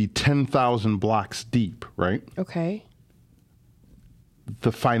 you could be 10,000 blocks deep, right? Okay.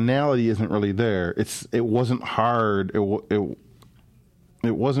 The finality isn't really there. It wasn't hard.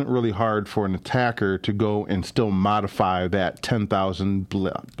 It wasn't really hard for an attacker to go and still modify that 10,000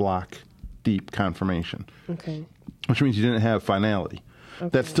 block deep confirmation. Okay. Which means you didn't have finality. Okay.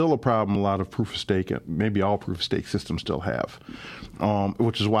 That's still a problem a lot of proof of stake, maybe all proof of stake systems still have,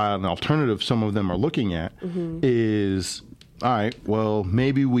 which is why an alternative some of them are looking at is, all right, well,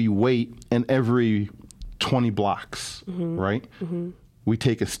 maybe we wait and every 20 blocks, right? We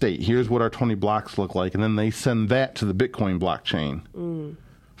take a state. Here's what our 20 blocks look like, and then they send that to the Bitcoin blockchain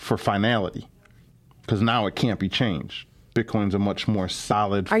for finality, because now it can't be changed. Bitcoin's a much more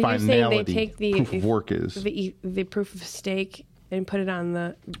solid finality. Are you saying they take the proof of work is the proof of stake and put it on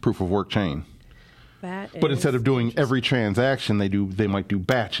the proof of work chain? But instead of doing every transaction, they might do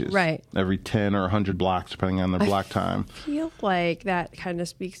batches. Right. Every 10 or 100 blocks, depending on their block time. I feel like that kind of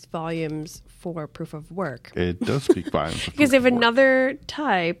speaks volumes for proof of work. It does speak volumes. Because if another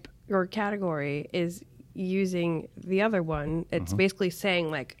type or category is using the other one, it's basically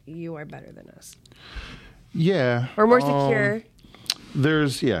saying, like, you are better than us. Yeah. Or more secure.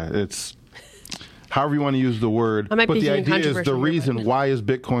 It's however you want to use the word. I might but be the doing idea is the controversial here, reason but- why is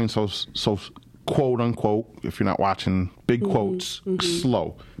Bitcoin so quote unquote, if you're not watching big quotes,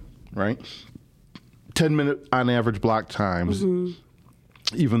 slow, right? 10-minute on average block times,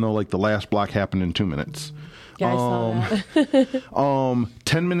 even though like the last block happened in 2 minutes. Yeah, I saw that.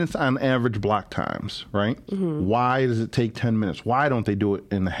 10 minutes on average block times, right? Why does it take 10 minutes? Why don't they do it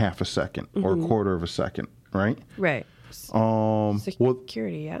in a half a second or a quarter of a second, right? Right.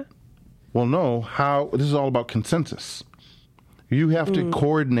 Security, yeah? Well, no. This is all about consensus. You have to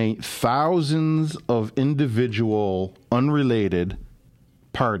coordinate thousands of individual, unrelated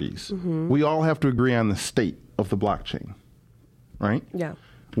parties. We all have to agree on the state of the blockchain, right? Yeah.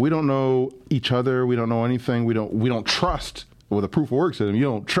 We don't know each other. We don't know anything. We don't trust. With a proof of work system, you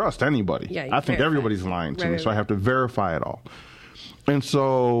don't trust anybody. Yeah, I think everybody's lying to me, so I have to verify it all. And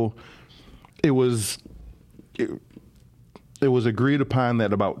so it was agreed upon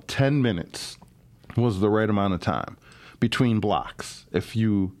that about 10 minutes was the right amount of time between blocks.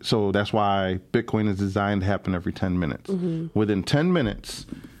 So that's why Bitcoin is designed to happen every 10 minutes. Within 10 minutes,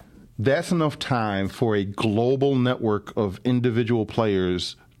 that's enough time for a global network of individual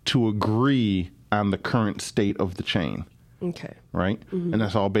players to agree on the current state of the chain. Okay. Right? And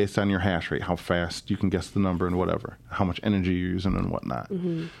that's all based on your hash rate, how fast you can guess the number and whatever, how much energy you're using and whatnot.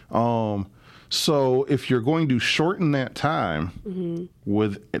 So if you're going to shorten that time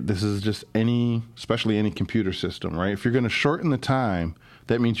this is just especially any computer system, right? If you're going to shorten the time,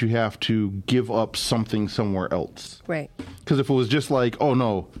 that means you have to give up something somewhere else. Right. Because if it was just like, oh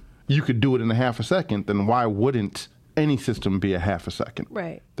no, you could do it in a half a second, then why wouldn't any system be a half a second?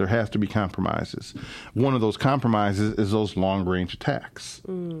 Right. There has to be compromises. One of those compromises is those long-range attacks,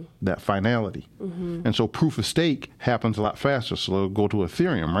 that finality. And so proof of stake happens a lot faster. So it'll go to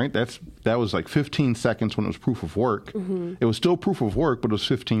Ethereum, right? That was like 15 seconds when it was proof of work. It was still proof of work, but it was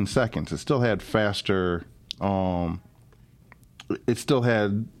 15 seconds. It still had faster. It still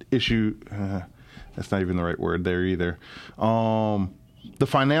had issue. That's not even the right word there either. The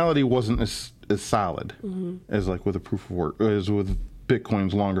finality wasn't as solid as like with a proof of work, as with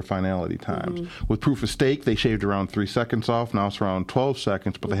Bitcoin's longer finality times. With proof of stake, they shaved around 3 seconds off. Now it's around 12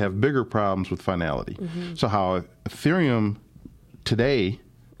 seconds, but they have bigger problems with finality. So how Ethereum today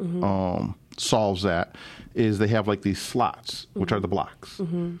solves that is they have like these slots, which are the blocks.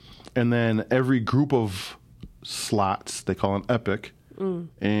 And then every group of slots, they call an epoch,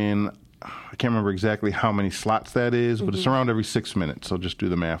 and I can't remember exactly how many slots that is, but it's around every 6 minutes. So just do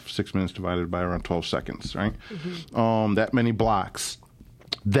the math. 6 minutes divided by around 12 seconds, right? That many blocks.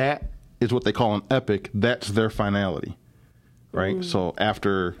 That is what they call an epoch. That's their finality, right? So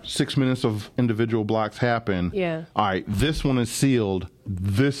after 6 minutes of individual blocks happen, all right, this one is sealed.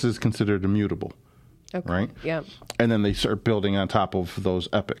 This is considered immutable, right? Yeah. And then they start building on top of those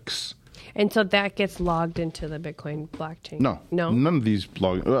epochs. And so that gets logged into the Bitcoin blockchain? No. No? None of these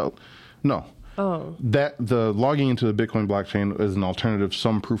no. Oh. The logging into the Bitcoin blockchain is an alternative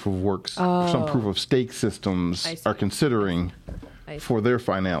some proof of works, some proof of stake systems are considering for their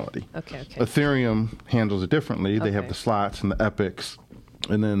finality. Okay. Ethereum handles it differently. They have the slots and the epochs,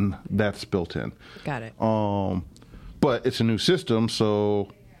 and then that's built in. Got it. But it's a new system,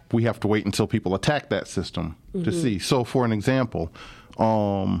 so we have to wait until people attack that system to see. So for an example,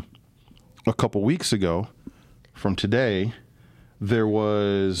 a couple weeks ago from today, there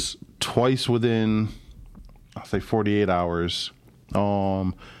was twice within, I'll say 48 hours,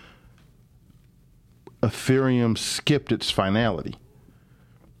 Ethereum skipped its finality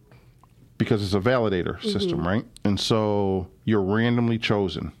because it's a validator system, right? And so you're randomly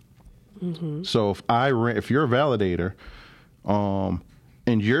chosen. So if you're a validator,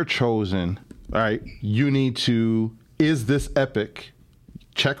 and you're chosen, all right, you need to, is this epic?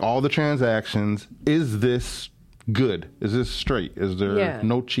 Check all the transactions. Is this good? Is this straight? Is there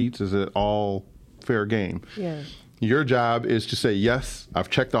no cheats? Is it all fair game? Yeah. Your job is to say, yes,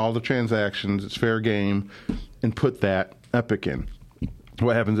 I've checked all the transactions. It's fair game, and put that epic in.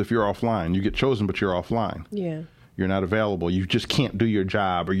 What happens if you're offline? You get chosen, but you're offline. Yeah. You're not available. You just can't do your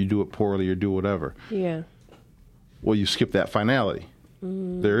job, or you do it poorly, or do whatever. Yeah. Well, you skip that finality.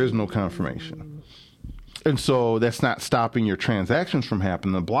 There is no confirmation. And so that's not stopping your transactions from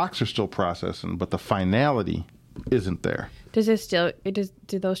happening. The blocks are still processing, but the finality isn't there. Do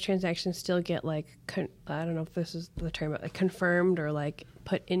those transactions still get like, I don't know if this is the term, but like confirmed or like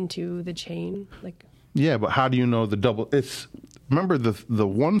put into the chain? Like, yeah, but how do you know the double? Remember the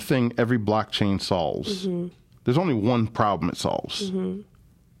one thing every blockchain solves. There's only one problem it solves.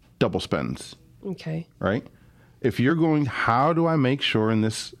 Double spends. Okay. Right? If you're going, how do I make sure in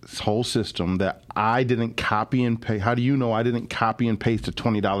this whole system that I didn't copy and paste? How do you know I didn't copy and paste a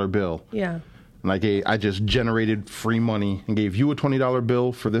 $20 bill? Yeah. And I just generated free money and gave you a $20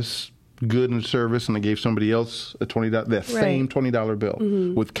 bill for this good and service, and I gave somebody else a same $20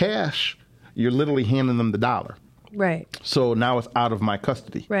 bill. With cash, you're literally handing them the dollar. Right. So now it's out of my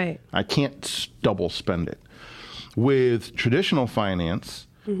custody. Right. I can't double spend it. With traditional finance,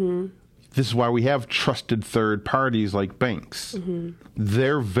 this is why we have trusted third parties like banks.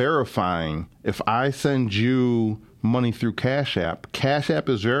 They're verifying. If I send you money through Cash App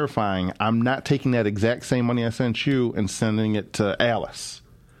is verifying I'm not taking that exact same money I sent you and sending it to Alice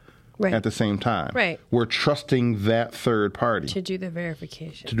at the same time. Right. We're trusting that third party. To do the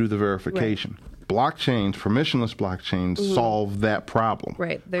verification. Right. Blockchains, permissionless blockchains, solve that problem.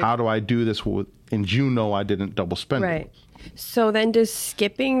 Right. How do I do this and you know I didn't double spend it? Right. So then does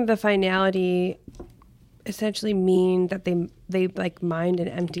skipping the finality essentially mean that they like mined an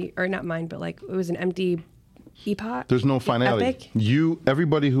empty, or not mined, but like it was an empty epoch? There's no finality. Epic?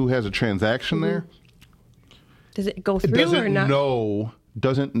 Everybody who has a transaction there, does it go through or not?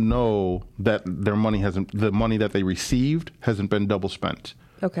 Doesn't know that the money that they received hasn't been double spent.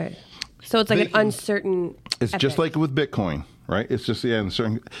 Okay. So it's like an uncertain It's epic. just like with Bitcoin, right? It's just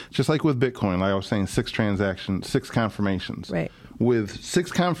just like with Bitcoin, like I was saying, 6 transactions, 6 confirmations. Right. With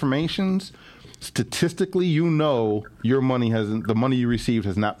 6 confirmations, statistically, you know the money you received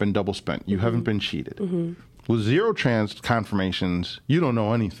has not been double spent. You haven't been cheated. With 0 confirmations, you don't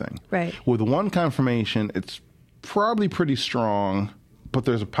know anything. Right. With 1 confirmation, it's probably pretty strong, but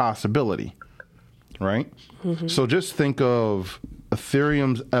there's a possibility, right? So just think of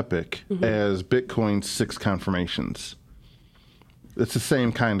Ethereum's epic as Bitcoin's 6 confirmations. It's the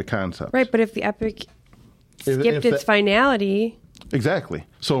same kind of concept. Right, but if the epic skipped its finality. Exactly.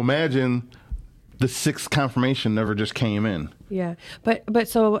 So imagine the 6th confirmation never just came in. Yeah. But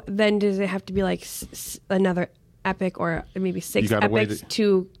so then does it have to be like another epic or maybe 6 epics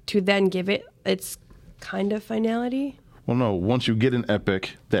to then give it its kind of finality? Well, no. Once you get an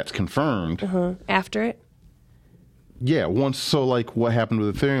epic that's confirmed. After it? Yeah. So like what happened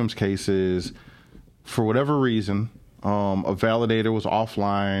with Ethereum's case is, for whatever reason, a validator was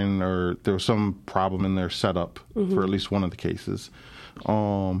offline or there was some problem in their setup for at least one of the cases.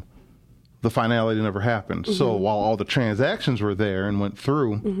 The finality never happened. So while all the transactions were there and went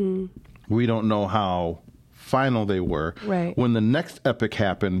through, we don't know how final they were. Right. When the next epic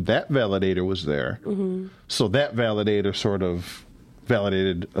happened, that validator was there. So that validator sort of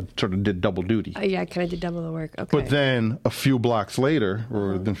did double duty. Yeah, kind of did double the work. Okay. But then a few blocks later,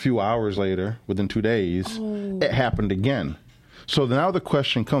 or within a few hours later, within 2 days, it happened again. So now the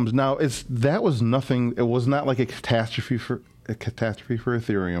question comes, that was nothing, it was not like a catastrophe for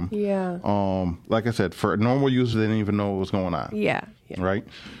Ethereum. Yeah. Like I said, for a normal user, they didn't even know what was going on. Yeah. Right?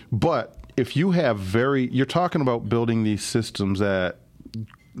 But if you have you're talking about building these systems that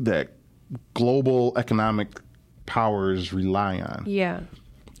global economic powers rely on. Yeah.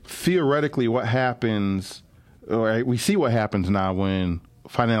 Theoretically, what happens, or we see what happens now when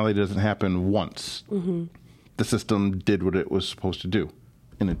finality doesn't happen once. The system did what it was supposed to do,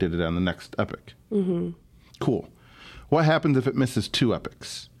 and it did it on the next epic. Cool. What happens if it misses 2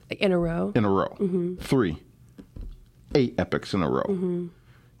 epics? In a row? 3. 8 epics in a row.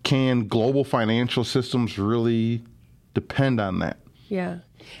 Can global financial systems really depend on that? Yeah.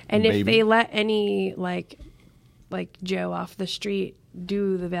 And if they let any, like, like Joe off the street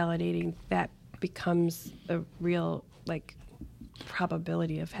do the validating, that becomes a real like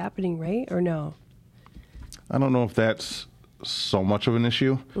probability of happening, right? Or no? I don't know if that's so much of an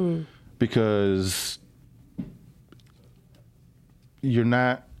issue because you're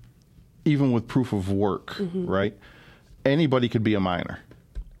not, even with proof of work, right? Anybody could be a miner.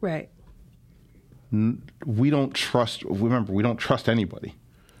 Right. We don't trust anybody.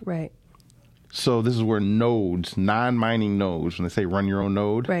 Right. So this is where nodes, non-mining nodes, when they say run your own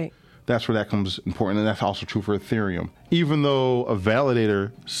node, Right. that's where that comes important. And that's also true for Ethereum. Even though a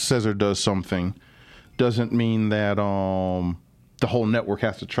validator says or does something, doesn't mean that the whole network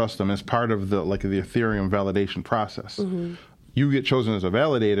has to trust them. It's part of the Ethereum validation process. You get chosen as a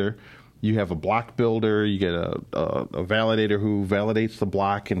validator. You have a block builder. You get a validator who validates the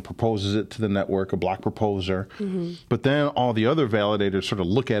block and proposes it to the network, a block proposer. But then all the other validators sort of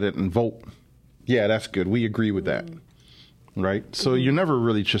look at it and vote. Yeah, that's good. We agree with that. Right? So you're never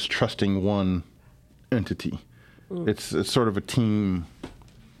really just trusting one entity. It's sort of a team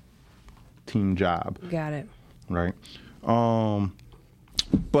job. Got it. Right?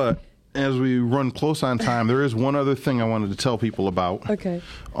 But as we run close on time, there is one other thing I wanted to tell people about. Okay.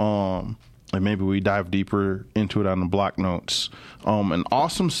 And maybe we dive deeper into it on the block notes. An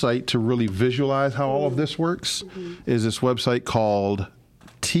awesome site to really visualize how all of this works is this website called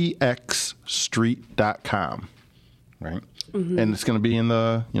txstreet.com. Right? And it's going to be in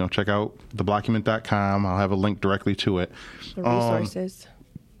the, check out the blockument.com. I'll have a link directly to it. The resources.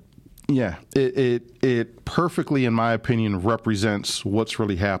 Yeah, it perfectly, in my opinion, represents what's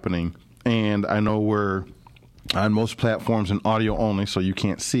really happening. And I know we're on most platforms in audio only, so you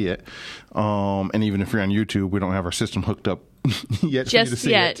can't see it. And even if you're on YouTube, we don't have our system hooked up yet for you to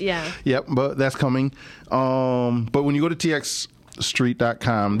see it. Yeah. Yep, but that's coming. But when you go to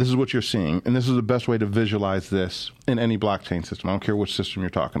txstreet.com, this is what you're seeing. And this is the best way to visualize this in any blockchain system. I don't care which system you're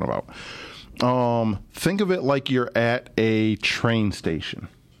talking about. Think of it like you're at a train station.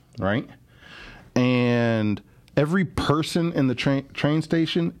 Right? And every person in the train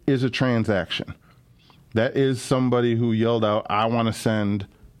station is a transaction. That is somebody who yelled out, I want to send,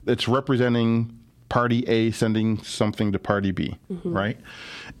 it's representing party A sending something to party B, right?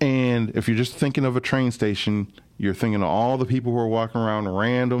 And if you're just thinking of a train station, you're thinking of all the people who are walking around,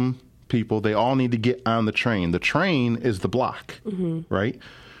 random people, they all need to get on the train. The train is the block, right?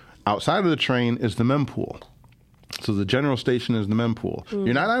 Outside of the train is the mempool. So the general station is the mempool.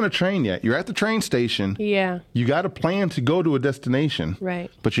 You're not on a train yet. You're at the train station. Yeah. You got a plan to go to a destination. Right.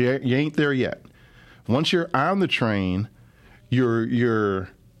 But you ain't there yet. Once you're on the train, you're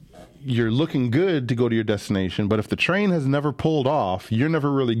looking good to go to your destination. But if the train has never pulled off, you're never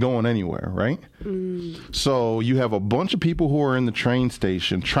really going anywhere, right? So you have a bunch of people who are in the train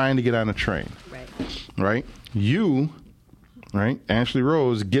station trying to get on a train. Right. Right? Right? Ashley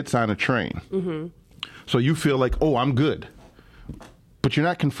Rose gets on a train. So you feel like, oh, I'm good. But you're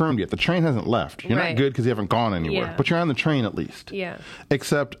not confirmed yet. The train hasn't left. You're not good because you haven't gone anywhere. Yeah. But you're on the train at least. Yeah.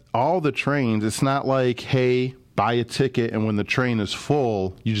 Except all the trains, it's not like, hey, buy a ticket, and when the train is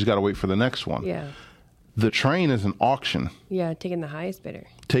full, you just got to wait for the next one. Yeah. The train is an auction. Yeah, taking the highest bidder.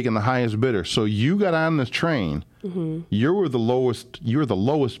 Taking the highest bidder. So you got on this train. You're the lowest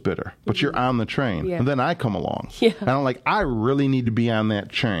bidder, but you're on the train. Yeah. And then I come along. Yeah. And I'm like, I really need to be on that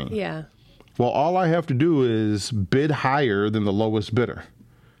train. Yeah. Well, all I have to do is bid higher than the lowest bidder.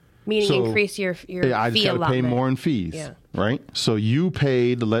 Meaning increase your I just fee got to pay allotment. more in fees, right? So you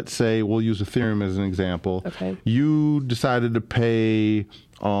paid, let's say, we'll use Ethereum as an example. Okay. You decided to pay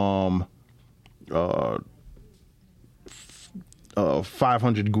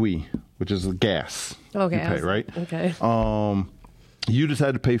 500 GUI, which is the gas. Okay. You pay, right? Okay. You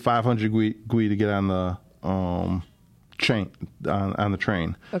decided to pay 500 GUI to get on the train. On the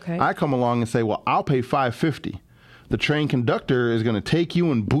train. Okay. I come along and say, well, I'll pay 550. The train conductor is going to take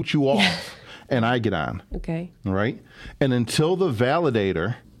you and boot you off, and I get on. Okay. Right? And until the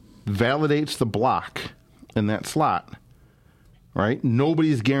validator validates the block in that slot, right,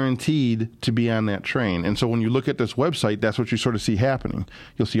 nobody's guaranteed to be on that train. And so when you look at this website, that's what you sort of see happening.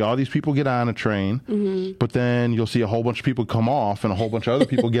 You'll see all these people get on a train, but then you'll see a whole bunch of people come off and a whole bunch of other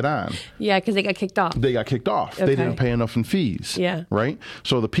people get on. Yeah, because they got kicked off. They got kicked off. Okay. They didn't pay enough in fees. Yeah. Right?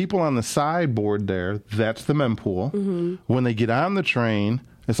 So the people on the sideboard there, that's the mempool. When they get on the train,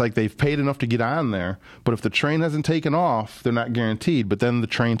 it's like they've paid enough to get on there, but if the train hasn't taken off, they're not guaranteed. But then the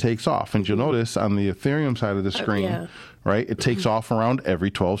train takes off. And you'll notice on the Ethereum side of the screen, right, it takes off around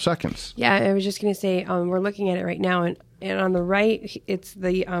every 12 seconds. Yeah, I was just going to say, we're looking at it right now, and on the right, it's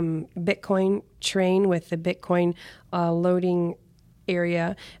the Bitcoin train with the Bitcoin loading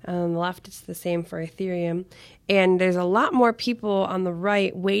area. On the left, it's the same for Ethereum. And there's a lot more people on the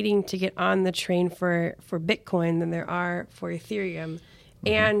right waiting to get on the train for Bitcoin than there are for Ethereum.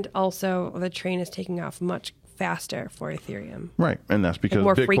 And also, the train is taking off much faster for Ethereum. Right. And that's because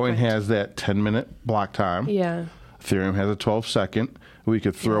more Bitcoin frequent. has that 10-minute block time. Yeah. Ethereum has a 12-second. We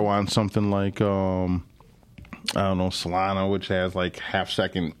could throw on something like, I don't know, Solana, which has like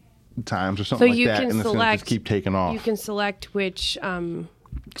half-second times or something like that. And it's going to just keep taking off. You can select which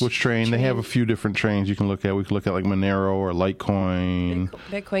train. They have a few different trains you can look at. We can look at like Monero or Litecoin.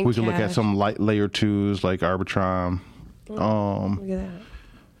 Bitcoin We can look at some light layer 2s like Arbitrum. Look at that.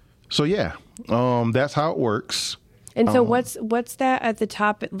 So yeah, that's how it works. And so what's that at the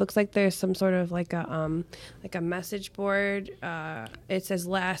top? It looks like there's some sort of like a message board. It says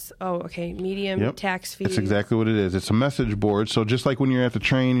medium tax fees. That's exactly what it is. It's a message board. So just like when you're at the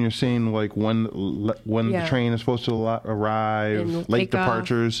train, you're seeing like when the train is supposed to arrive, and late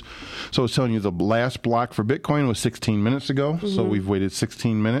departures. So it's telling you the last block for Bitcoin was 16 minutes ago. So we've waited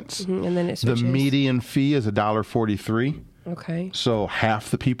 16 minutes. And then it the switches. median fee is $1.43. Okay. So half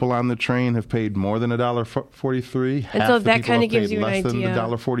the people on the train have paid more than $1.43. And so that kind of gives you an less idea. than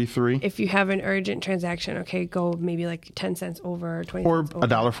 $1.43. If you have an urgent transaction, okay, go maybe like 10 cents over, 20 or cents over.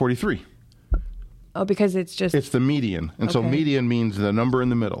 $1.43. Oh, because it's the median. And so median means the number in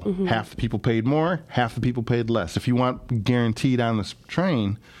the middle. Half the people paid more, half the people paid less. If you want guaranteed on this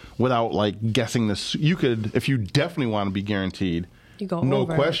train without like guessing this, you could, if you definitely want to be guaranteed, you go no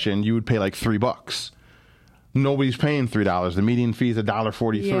over. question, you would pay like $3. Nobody's paying $3. The median fee is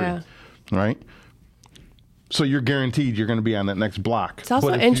 $1.43. Yeah. Right? So you're guaranteed you're going to be on that next block. It's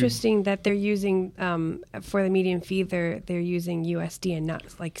also interesting that they're using for the median fee they're using USD and not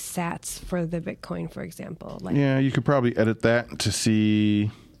like Sats for the Bitcoin, for example. Like, yeah, you could probably edit that to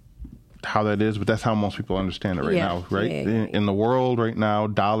see how that is, but that's how most people understand it now, right? Yeah. In the world right now,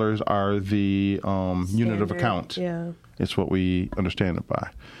 dollars are the unit of account. Yeah. It's what we understand it by.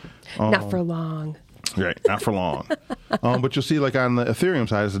 Not for long. Right, not for long. But you'll see, like on the Ethereum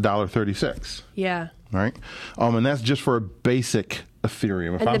side, it's $1.36. Yeah. Right, and that's just for a basic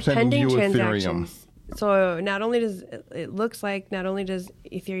Ethereum. If And I'm the sending pending you Ethereum, transactions. So not only does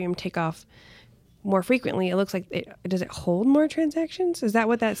Ethereum take off more frequently, it looks like does it hold more transactions? Is that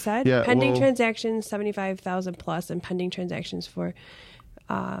what that said? Yeah, Pending transactions 75,000 plus, and pending transactions for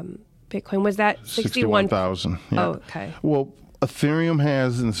Bitcoin was that 61,000. Yeah. Oh, okay. Well, Ethereum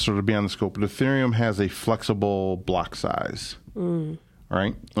has, and sort of beyond the scope, but Ethereum has a flexible block size.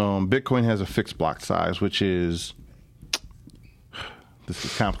 Right? Bitcoin has a fixed block size, which is, this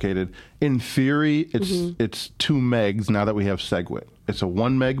is complicated. In theory, it's 2 megs now that we have SegWit. It's a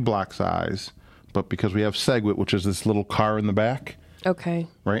 1 meg block size, but because we have SegWit, which is this little car in the back. Okay.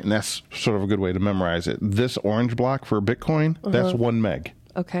 Right? And that's sort of a good way to memorize it. This orange block for Bitcoin, that's 1 meg.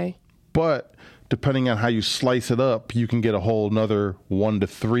 Okay. But depending on how you slice it up, you can get a whole another 1 to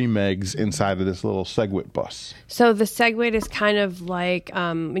 3 megs inside of this little SegWit bus. So the SegWit is kind of like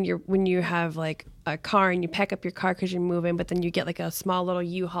when you have like a car and you pack up your car because you're moving, but then you get like a small little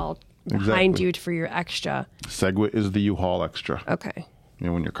U-Haul behind you for your extra. SegWit is the U-Haul extra. Okay. You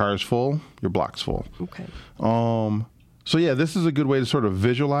know, when your car is full, your block's full. Okay. So yeah, this is a good way to sort of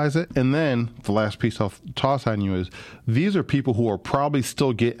visualize it. And then the last piece I'll toss on you is these are people who are probably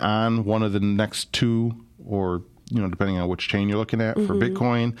still get on one of the next 2, or, you know, depending on which chain you're looking at for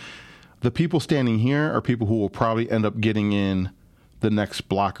Bitcoin. The people standing here are people who will probably end up getting in the next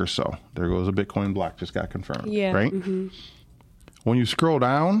block or so. There goes a Bitcoin block, just got confirmed. Yeah. Right? When you scroll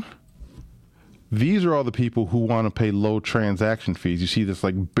down, these are all the people who want to pay low transaction fees. You see this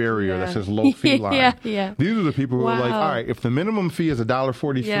like barrier that says low fee line. Yeah. These are the people who are like, all right, if the minimum fee is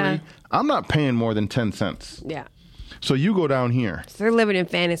 $1.43, I'm not paying more than 10 cents. Yeah. So you go down here. So they're living in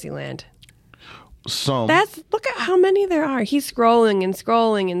fantasy land. Look at how many there are. He's scrolling and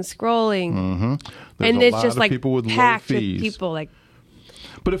scrolling and scrolling. And it's just like people with packed low with fees. people like.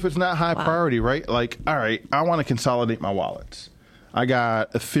 But if it's not high priority, right? Like, all right, I want to consolidate my wallets. I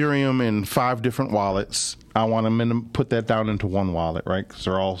got Ethereum in 5 different wallets. I want to put that down into one wallet, right? Because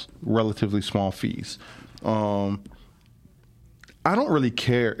they're all relatively small fees. I don't really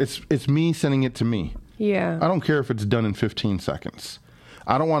care. It's me sending it to me. Yeah. I don't care if it's done in 15 seconds.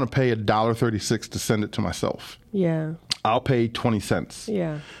 I don't want to pay $1.36 to send it to myself. Yeah. I'll pay 20 cents.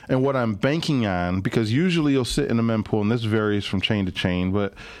 Yeah. And what I'm banking on, because usually you'll sit in a mempool, and this varies from chain to chain,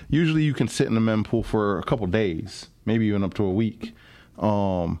 but usually you can sit in a mempool for a couple days, maybe even up to a week,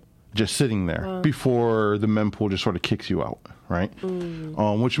 just sitting there before the mempool just sort of kicks you out, right?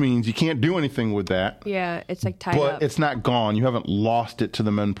 Which means you can't do anything with that. Yeah, it's like tied but up. it's not gone. You haven't lost it to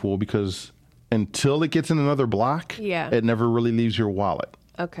the mempool because until it gets in another block, it never really leaves your wallet.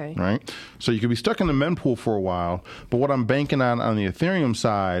 Okay. Right? So you could be stuck in the mempool for a while, but what I'm banking on the Ethereum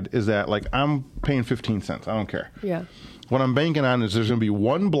side is that, like, I'm paying 15 cents. I don't care. Yeah. What I'm banking on is there's going to be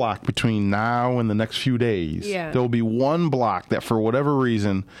one block between now and the next few days. Yeah. There'll be one block that, for whatever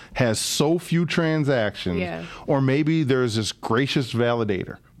reason, has so few transactions. Yeah. Or maybe there's this gracious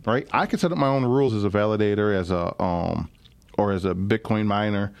validator, right? I could set up my own rules as a validator, as a or as a Bitcoin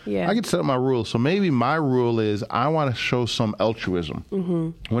miner. Yeah. I could set up my rules. So maybe my rule is I want to show some altruism.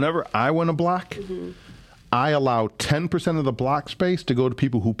 Mm-hmm. Whenever I win a block, I allow 10% of the block space to go to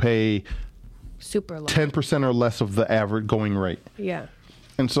people who pay super low, 10% or less of the average going rate. Yeah.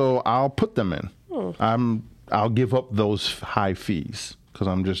 And so I'll put them in. I'll give up those high fees because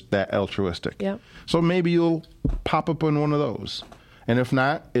I'm just that altruistic. Yeah. So maybe you'll pop up in one of those. And if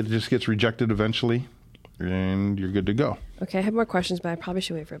not, it just gets rejected eventually, and you're good to go. Okay, I have more questions, but I probably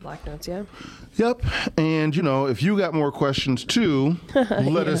should wait for block notes, yeah? Yep. And, if you got more questions, too,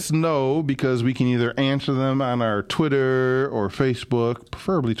 let us know, because we can either answer them on our Twitter or Facebook,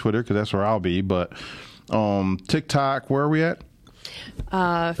 preferably Twitter, because that's where I'll be. But TikTok, where are we at?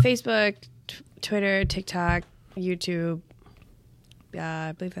 Facebook, Twitter, TikTok, YouTube.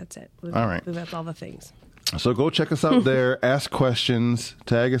 I believe that's it. All right. I believe that's all the things. So go check us out there. Ask questions.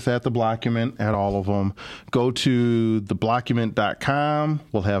 Tag us at the Blockument at all of them. Go to theblockument.com.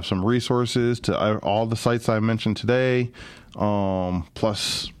 We'll have some resources to all the sites I mentioned today,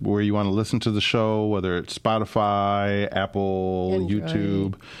 plus where you want to listen to the show, whether it's Spotify, Apple,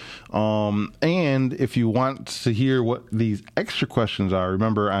 Android. YouTube. And if you want to hear what these extra questions are,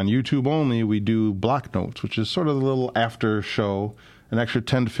 remember on YouTube only, we do block notes, which is sort of the little after show. An extra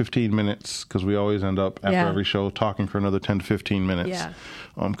 10 to 15 minutes, because we always end up after every show talking for another 10 to 15 minutes. Yeah.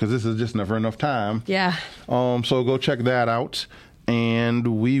 Because this is just never enough time. Yeah. So go check that out.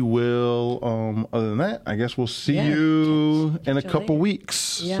 And we will, other than that, I guess we'll see you in a couple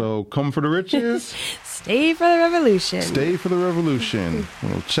weeks. Yeah. So come for the riches. Stay for the revolution. Stay for the revolution.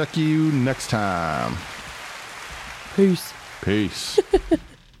 We'll check you next time. Peace. Peace.